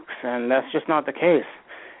box, and that's just not the case.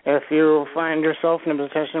 If you find yourself in a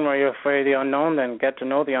position where you're afraid of the unknown, then get to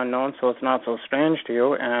know the unknown so it's not so strange to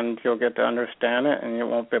you, and you'll get to understand it, and it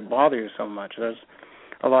won't bother you so much. There's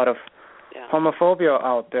a lot of homophobia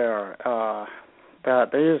out there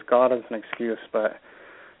that they use God as an excuse, but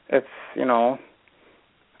it's, you know,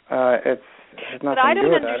 it's nothing to do with that. But I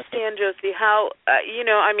don't understand, Josie, how, you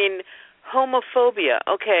know, I mean, homophobia,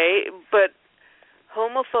 okay, but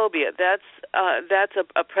homophobia, that's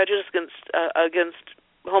a prejudice against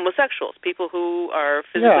homosexuals, people who are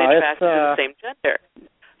physically attracted to the same gender.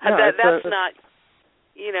 That's not,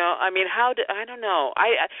 you know, I mean, I don't know.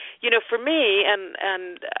 You know, for me,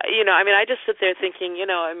 and you know, I mean, I just sit there thinking, you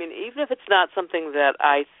know, I mean, even if it's not something that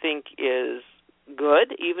I think is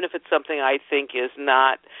good, even if it's something I think is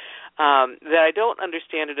not, that I don't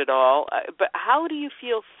understand it at all, but how do you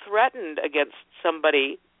feel threatened against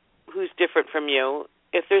somebody who's different from you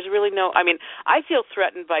if there's really no, I mean, I feel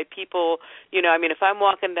threatened by people, you know, I mean, if I'm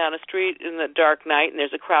walking down a street in the dark night and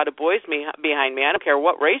there's a crowd of boys behind me, I don't care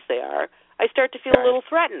what race they are, I start to feel a little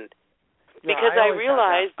threatened because I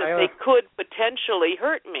realize that they could potentially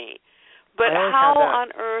hurt me. But how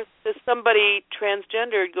on earth is somebody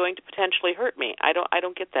transgendered going to potentially hurt me? I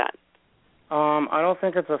don't get that. I don't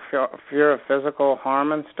think it's a fear of physical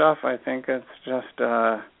harm and stuff. I think it's just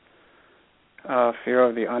fear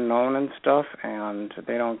of the unknown and stuff, and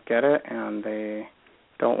they don't get it, and they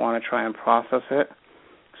don't want to try and process it,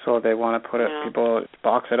 so they want to put it, people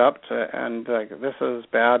box it up to, and like, this is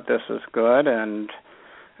bad, this is good, and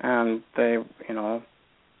they, you know,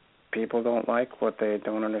 people don't like what they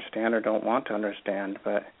don't understand or don't want to understand,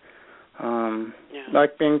 but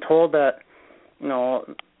like being told that, you know,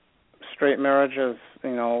 straight marriage is,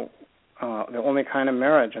 you know, the only kind of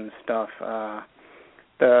marriage and stuff.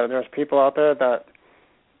 There's people out there that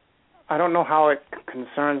I don't know how it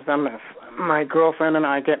concerns them. If my girlfriend and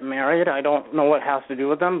I get married, I don't know what has to do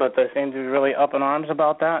with them, but they seem to be really up in arms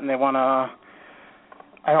about that, and they want to.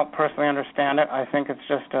 I don't personally understand it. I think it's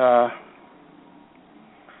just I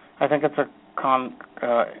think it's at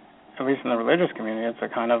least in the religious community, it's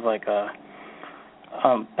a kind of like a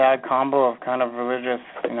bad combo of kind of religious,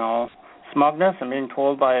 you know, smugness and being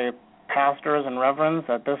told by pastors and reverends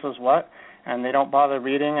that this is what, and they don't bother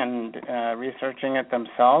reading and researching it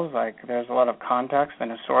themselves. Like, there's a lot of context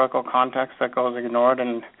and historical context that goes ignored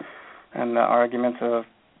in the arguments of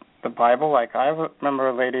the Bible. Like, I remember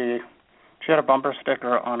a lady, she had a bumper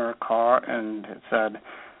sticker on her car, and it said,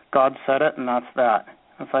 "God said it, and that's that."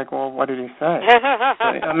 It's like, well, what did he say?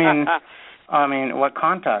 I mean, what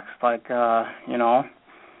context? Like, you know,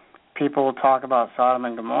 people talk about Sodom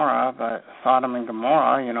and Gomorrah, but Sodom and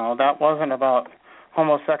Gomorrah, you know, that wasn't about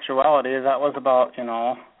homosexuality. That was about, you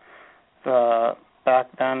know, back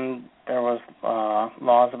then there was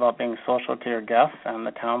laws about being social to your guests, and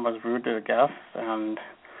the town was rude to the guests, and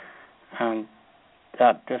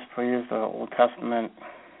that displeased the Old Testament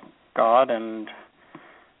God, and,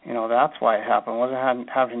 you know, that's why it happened. It wasn't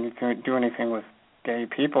having to do anything with gay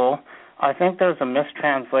people. I think there's a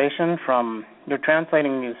mistranslation from, they're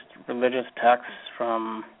translating these religious texts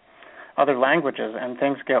from other languages, and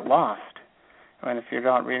things get lost. And if you're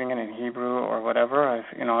not reading it in Hebrew or whatever,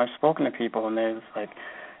 I've spoken to people, and there's like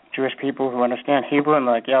Jewish people who understand Hebrew, and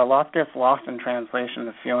like, yeah, a lot gets lost in translation,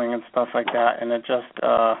 the feeling and stuff like that, and it just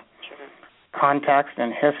context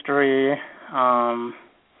and history.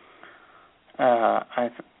 I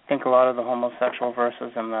think a lot of the homosexual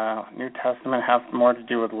verses in the New Testament have more to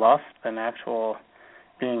do with lust than actual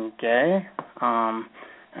being gay,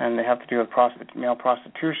 and they have to do with male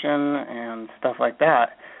prostitution and stuff like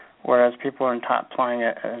that. Whereas people are applying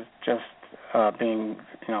it as just being,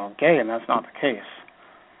 you know, gay, and that's not the case.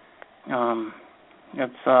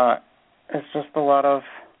 It's just a lot of,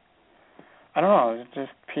 I don't know, it's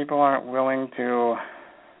just people aren't willing to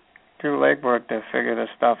do legwork to figure this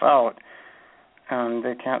stuff out, and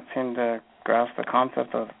they can't seem to grasp the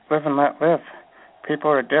concept of live and let live.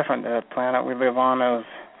 People are different. The planet we live on is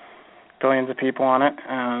billions of people on it,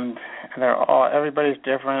 and everybody's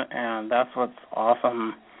different, and that's what's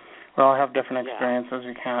awesome. We all have different experiences.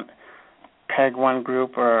 You can't peg one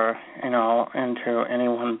group or, you know, into any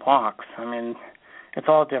one box. I mean, it's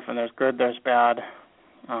all different. There's good, there's bad.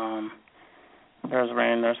 There's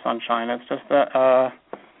rain, there's sunshine. It's just that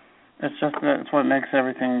it's what makes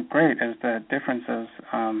everything great is the differences.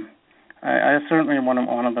 I certainly wouldn't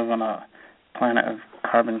want to live on a planet of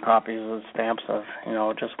carbon copies with stamps of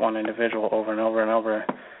just one individual over and over and over.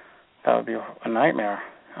 That would be a nightmare.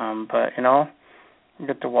 But you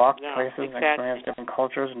get to walk places and experience different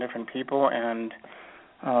cultures and different people and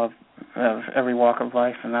of every walk of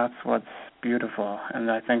life, and that's what's beautiful. And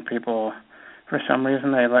I think people, for some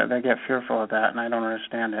reason, they get fearful of that, and I don't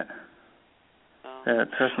understand it.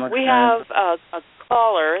 We have a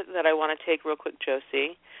caller that I want to take real quick,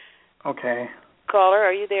 Josie. Okay. Caller,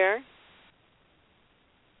 are you there?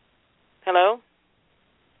 Hello?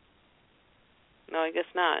 No, I guess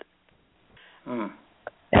not.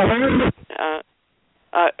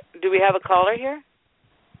 Do we have a caller here?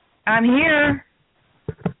 I'm here.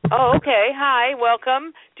 Oh, okay. Hi,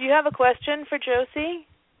 welcome. Do you have a question for Josie?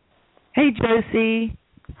 Hey, Josie.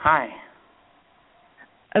 Hi.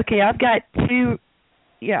 Okay, I've got two.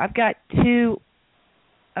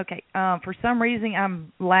 Okay, for some reason Are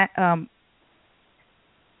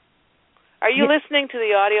you listening to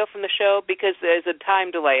the audio from the show? Because there's a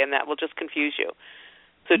time delay, and that will just confuse you.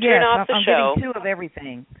 So turn off the show. I'm getting two of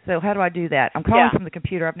everything. So how do I do that? I'm calling from the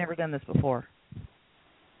computer. I've never done this before.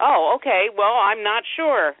 Oh, okay. Well, I'm not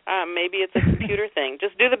sure. Maybe it's a computer thing.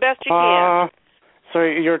 Just do the best you can. So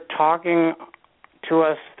you're talking to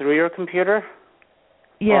us through your computer?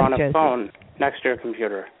 Yes, or on a Josie. phone next to your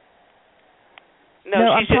computer?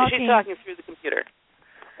 No, she's talking through the computer.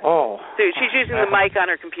 Oh. So she's using the mic on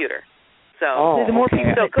her computer. So,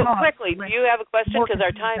 quickly, do you have a question? Because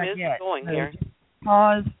our time is going here.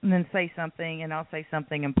 Pause and then say something, and I'll say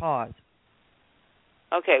something and pause.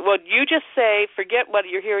 Okay. Well, you just forget what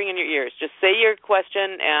you're hearing in your ears. Just say your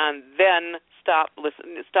question and then stop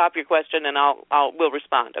your question, and we'll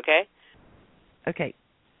respond. Okay. Okay.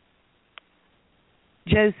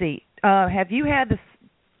 Josie, have you had the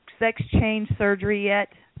sex change surgery yet?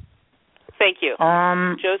 Thank you.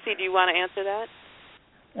 Josie, do you want to answer that?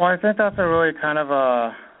 Well, I think that's a really kind of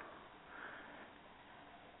a...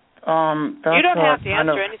 you don't have to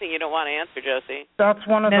answer anything you don't want to answer, Josie. That's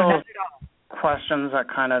one of those questions that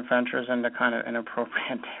kind of ventures into kind of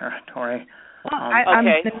inappropriate territory. Well, I'm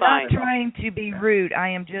not trying to be rude. I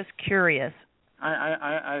am just curious.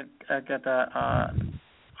 I get that.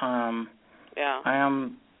 Yeah. I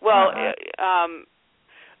am... Well,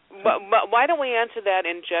 why don't we answer that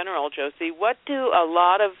in general, Josie? What do a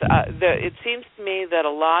lot of it seems to me that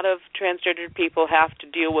a lot of transgendered people have to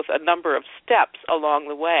deal with a number of steps along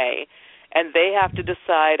the way, and they have to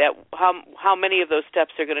decide how many of those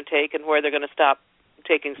steps they're going to take and where they're going to stop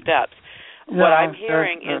taking steps. Yeah, what I'm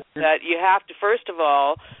hearing is that you have to first of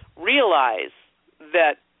all realize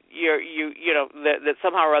that that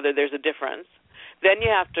somehow or other there's a difference. Then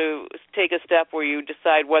you have to take a step where you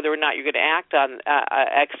decide whether or not you're going to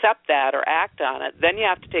accept that or act on it. Then you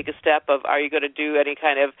have to take a step of, are you going to do any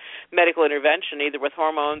kind of medical intervention, either with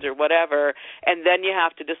hormones or whatever? And then you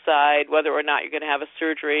have to decide whether or not you're going to have a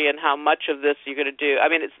surgery and how much of this you're going to do.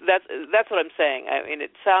 I mean, that's what I'm saying. I mean,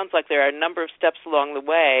 it sounds like there are a number of steps along the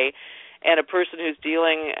way, and a person who's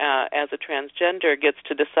dealing as a transgender gets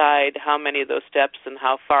to decide how many of those steps and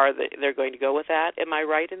how far they're going to go with that. Am I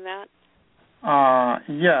right in that?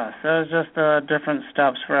 Yes, there's just different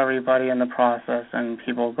steps for everybody in the process, and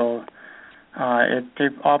people go.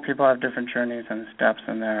 All people have different journeys and steps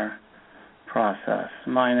in their process.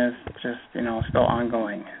 Mine is just still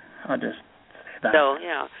ongoing. I'll just say that. So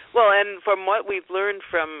yeah, well, and from what we've learned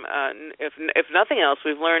from, if nothing else,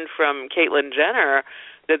 we've learned from Caitlyn Jenner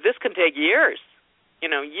that this can take years,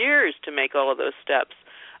 years to make all of those steps.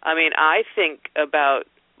 I mean, I think about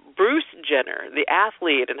Bruce Jenner, the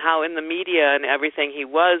athlete, and how in the media and everything he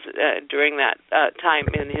was during that time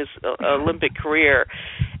in his Olympic career.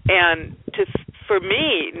 And for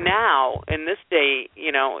me now, in this day,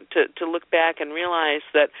 to look back and realize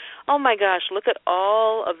that, oh my gosh, look at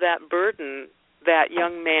all of that burden that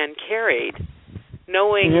young man carried,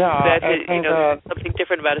 knowing that there's something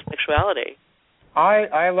different about his sexuality.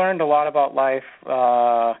 I learned a lot about life.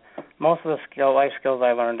 Most of the life skills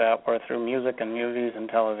I learned were through music and movies and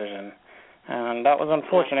television. And that was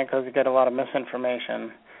unfortunate because you get a lot of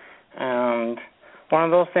misinformation. And one of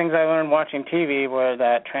those things I learned watching TV were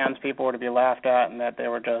that trans people were to be laughed at and that they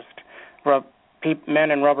were just men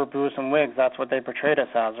in rubber boots and wigs. That's what they portrayed us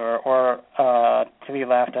as, or to be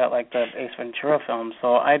laughed at like the Ace Ventura films.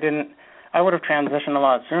 So I would have transitioned a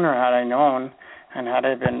lot sooner had I known, and had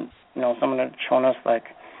I been someone had shown us like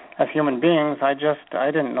as human beings. I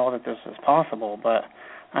didn't know that this was possible, but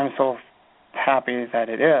I'm so happy that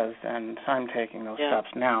it is, and I'm taking those steps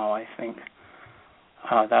now. I think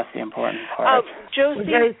that's the important part.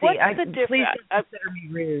 Josie, what's the difference? Please don't consider me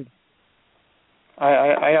rude.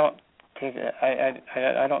 I don't take it.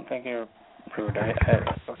 I don't think you're rude.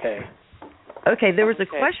 Okay. Okay, there was a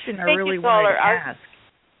question I really wanted to ask.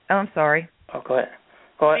 Oh, I'm sorry. Oh, go ahead.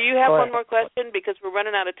 Do you have one more question? Because we're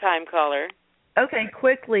running out of time, caller. Okay,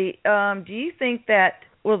 quickly. Do you think that,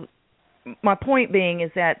 well, my point being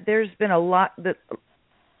is that there's been a lot that,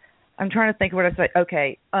 I'm trying to think of what I say.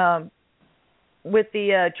 Okay. With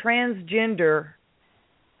the transgender,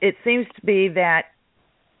 it seems to be that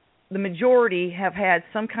the majority have had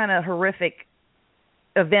some kind of horrific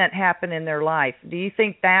event happen in their life. Do you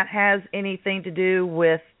think that has anything to do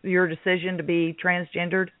with your decision to be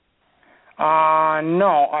transgendered?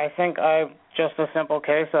 No, I think just a simple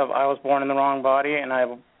case of I was born in the wrong body, and I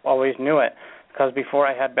always knew it, because before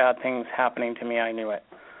I had bad things happening to me, I knew it.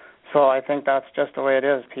 So I think that's just the way it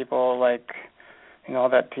is. People like,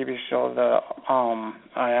 that TV show,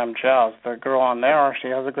 I Am Jazz, the girl on there, she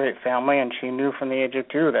has a great family, and she knew from the age of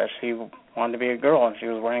 2 that she wanted to be a girl, and she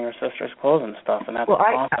was wearing her sister's clothes and stuff, and that's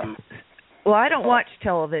awesome. I don't watch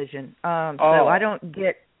television, so I don't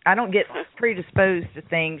get predisposed to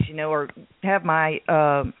things, or have my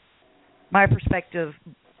my perspective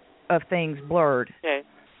of things blurred. Okay.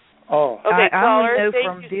 Oh. Okay, caller,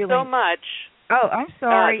 thank you so much. Oh, I'm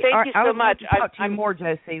sorry. Thank you so much. I would talk to you more,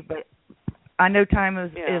 Josie, but I know time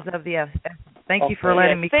is of the essence. Thank you for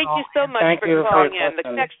letting me call. Thank you so much for calling in.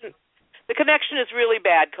 The connection is really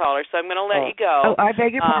bad, caller, so I'm going to let you go. Oh, I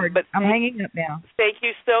beg your pardon. But I'm hanging up now. Thank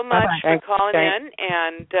you so much for calling in,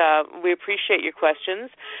 and we appreciate your questions.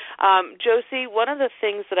 Josie, one of the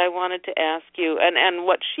things that I wanted to ask you, and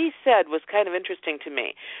what she said was kind of interesting to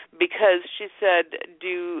me, because she said,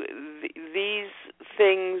 do these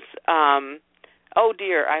things, oh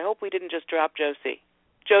dear, I hope we didn't just drop Josie.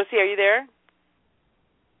 Josie, are you there?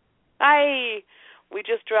 Hi. We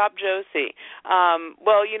just dropped Josie.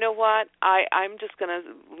 Well, you know what? I'm just going to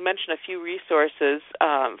mention a few resources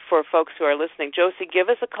for folks who are listening. Josie, give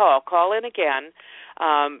us a call. Call in again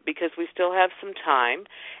because we still have some time.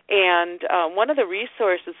 And one of the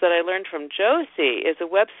resources that I learned from Josie is a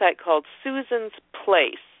website called Susan's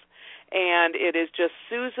Place, and it is just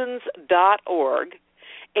susans.org.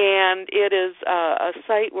 And it is a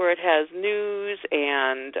site where it has news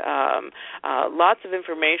and lots of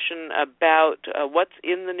information about what's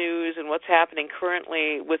in the news and what's happening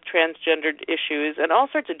currently with transgendered issues and all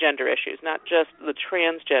sorts of gender issues, not just the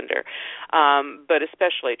transgender, but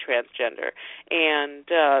especially transgender. And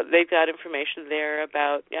they've got information there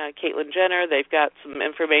about Caitlyn Jenner. They've got some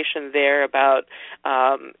information there about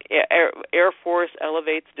Air Force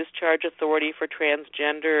elevates discharge authority for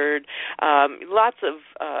transgendered, lots of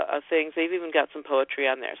things. They've even got some poetry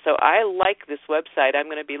on there. So I like this website. I'm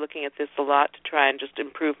going to be looking at this a lot to try and just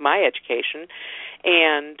improve my education.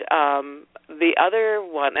 And the other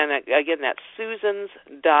one, and again, that's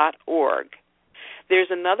susans.org.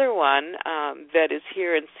 There's another one that is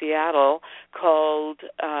here in Seattle called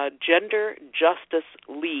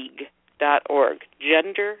genderjusticeLeague.org.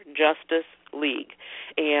 Gender Justice League,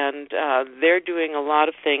 and they're doing a lot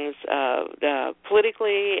of things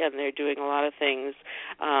politically, and they're doing a lot of things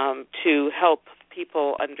to help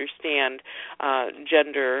people understand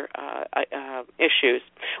gender issues.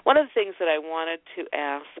 One of the things that I wanted to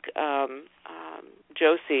ask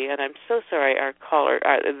Josie, and I'm so sorry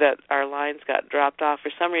that our lines got dropped off. For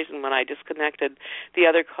some reason, when I disconnected the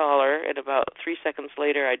other caller, and about 3 seconds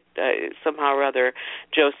later, somehow or other,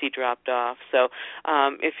 Josie dropped off. So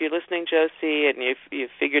if you're listening, Josie, and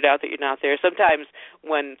you've figured out that you're not there, sometimes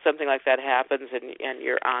when something like that happens and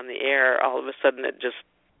you're on the air, all of a sudden it just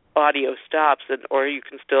audio stops, or you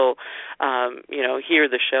can still, hear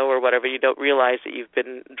the show or whatever. You don't realize that you've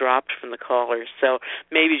been dropped from the callers. So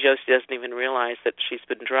maybe Josie doesn't even realize that she's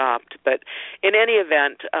been dropped. But in any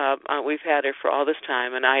event, we've had her for all this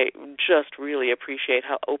time, and I just really appreciate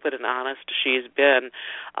how open and honest she's been.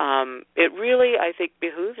 It really, I think,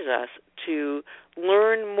 behooves us to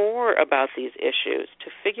learn more about these issues,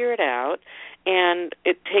 to figure it out, and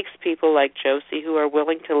it takes people like Josie who are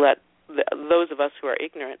willing to let those of us who are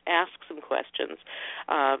ignorant ask some questions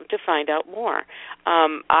to find out more.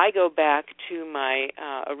 I go back to my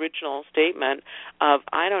original statement of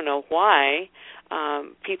I don't know why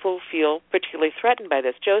people feel particularly threatened by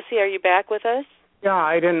this. Josie, are you back with us? Yeah,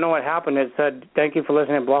 I didn't know what happened. It said, thank you for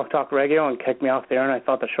listening to Blog Talk Radio, and kicked me off there, and I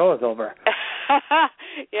thought the show was over.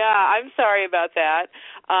 Yeah, I'm sorry about that.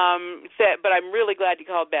 But I'm really glad you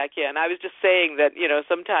called back in. I was just saying that,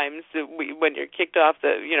 sometimes when you're kicked off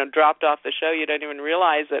dropped off the show, you don't even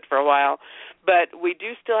realize it for a while. But we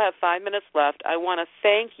do still have 5 minutes left. I want to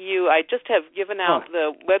thank you. I just have given out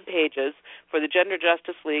the web pages for the Gender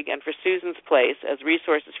Justice League and for Susan's Place as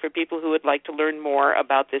resources for people who would like to learn more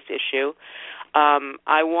about this issue.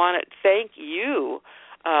 I want to thank you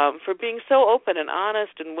for being so open and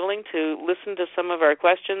honest and willing to listen to some of our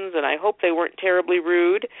questions, and I hope they weren't terribly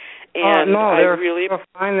rude. And no, they're really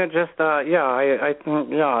fine. It just, I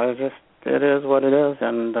think, it is what it is,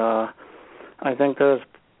 and I think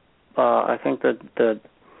that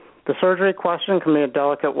the surgery question can be a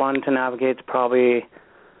delicate one to navigate. It's probably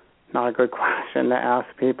not a good question to ask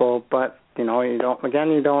people, but you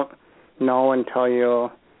don't know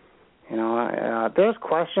until there's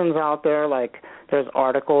questions out there, like there's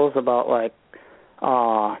articles about, like,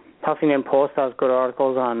 Huffington Post has good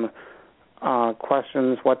articles on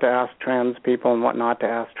questions, what to ask trans people and what not to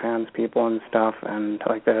ask trans people and stuff, and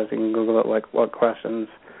like there's, you can Google it, like what questions,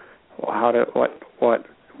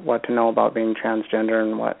 what to know about being transgender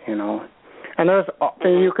and what, and there's,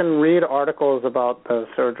 you can read articles about the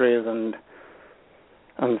surgeries and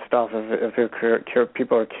stuff if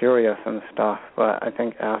people are curious and stuff, but I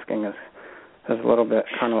think asking is a little bit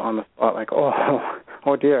kind of on the spot, like,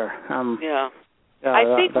 oh dear.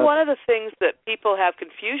 I think one of the things that people have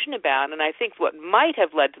confusion about, and I think what might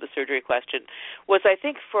have led to the surgery question, was I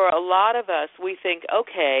think for a lot of us, we think,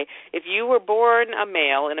 okay, if you were born a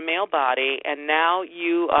male in a male body and now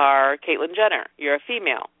you are Caitlyn Jenner, you're a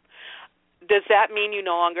female, does that mean you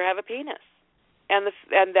no longer have a penis? And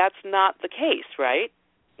that's not the case, right?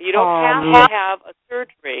 You don't have to have a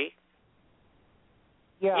surgery.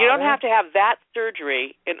 Yeah, you don't have to have that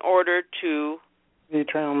surgery in order to be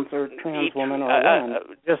trans or trans woman or woman.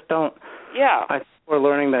 Just don't. Yeah. I think we're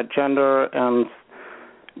learning that gender and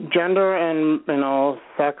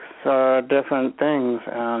sex are different things,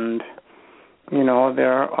 and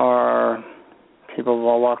there are people of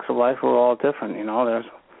all walks of life who are all different. There's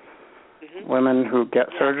women who get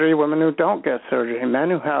surgery, women who don't get surgery, men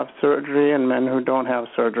who have surgery, and men who don't have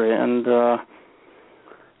surgery, and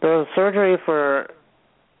the surgery for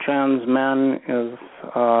trans men is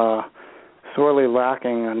sorely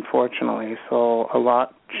lacking, unfortunately. So a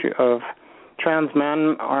lot of trans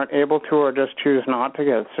men aren't able to, or just choose not to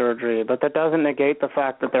get surgery. But that doesn't negate the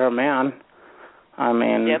fact that they're a man. I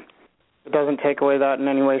mean, It doesn't take away that in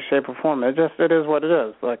any way, shape, or form. It is what it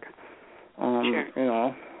is. Like,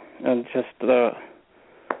 and just there's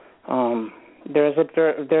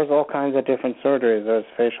all kinds of different surgeries. There's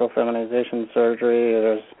facial feminization surgery.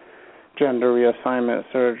 There's gender reassignment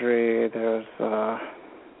surgery. There's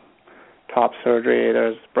top surgery.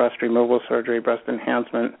 There's breast removal surgery, breast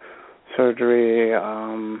enhancement surgery.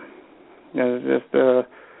 There's just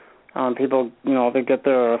people, they get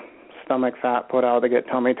their stomach fat put out. They get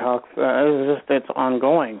tummy tucks. It's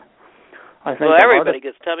ongoing. I think everybody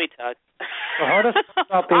gets tummy tucks. The hardest part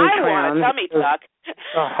about being trans. I want a tummy tuck.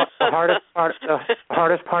 The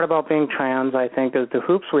hardest part about being trans, I think, is the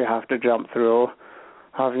hoops we have to jump through.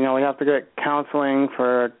 We have to get counseling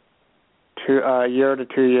for a year to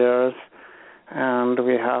 2 years, and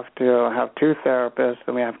we have to have 2 therapists,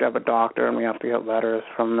 and we have to have a doctor, and we have to get letters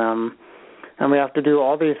from them, and we have to do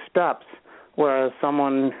all these steps. Whereas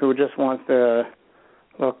someone who just wants to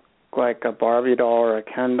look like a Barbie doll or a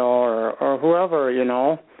Ken doll or whoever,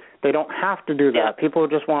 they don't have to do that. Yeah. People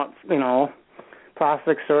just want,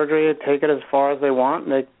 plastic surgery, take it as far as they want.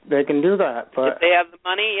 They can do that. But if they have the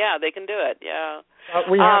money, they can do it. Yeah.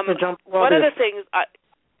 We have to jump. One of the things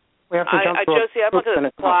we have to jump. Josie, I'm looking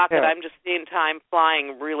at the clock, and I'm just seeing time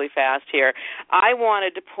flying really fast here. I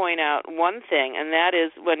wanted to point out one thing, and that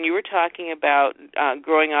is when you were talking about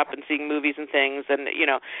growing up and seeing movies and things, and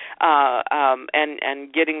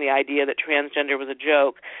and getting the idea that transgender was a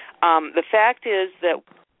joke. The fact is that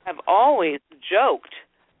we have always joked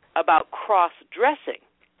about cross-dressing.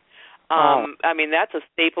 I mean, that's a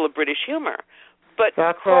staple of British humor. But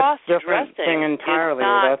that's cross-dressing a different thing entirely. Is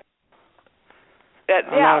not,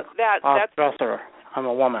 I'm not a dresser. I'm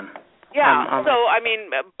a woman. Yeah. So I mean,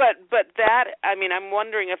 but that, I mean, I'm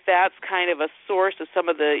wondering if that's kind of a source of some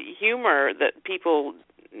of the humor that people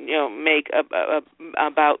make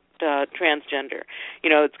about transgender.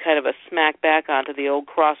 It's kind of a smack back onto the old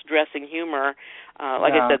cross-dressing humor.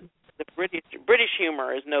 Like I said, the British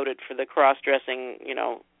humor is noted for the cross-dressing.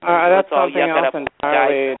 That's something else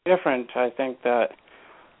entirely different. I think that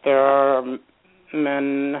there are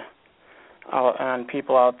men and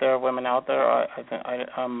people out there, women out there. I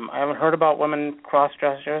haven't heard about women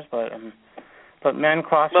cross-dressers, but men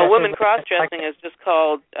cross-dressing. Well, women cross-dressing is just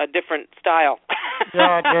called a different style.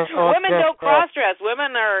 Women don't cross-dress.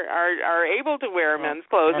 Women are able to wear men's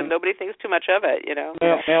clothes, and nobody thinks too much of it,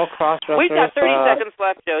 Male cross-dressers. We've got 30 seconds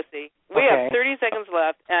left, Josie. We have 30 seconds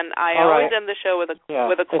left, and I always end the show with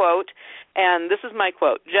a quote, and this is my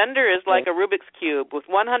quote. Gender is like a Rubik's Cube with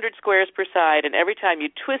 100 squares per side, and every time you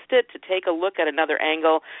twist it to take a look at another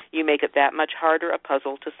angle, you make it that much harder a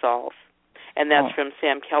puzzle to solve. And that's from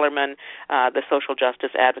Sam Kellerman, the Social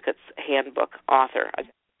Justice Advocate's Handbook author of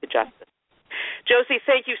Justice. Josie,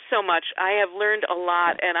 thank you so much. I have learned a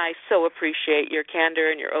lot, and I so appreciate your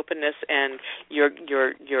candor and your openness and your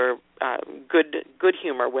good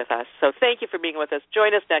humor with us. So thank you for being with us.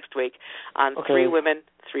 Join us next week on 3 Women,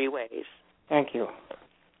 3 Ways. Thank you.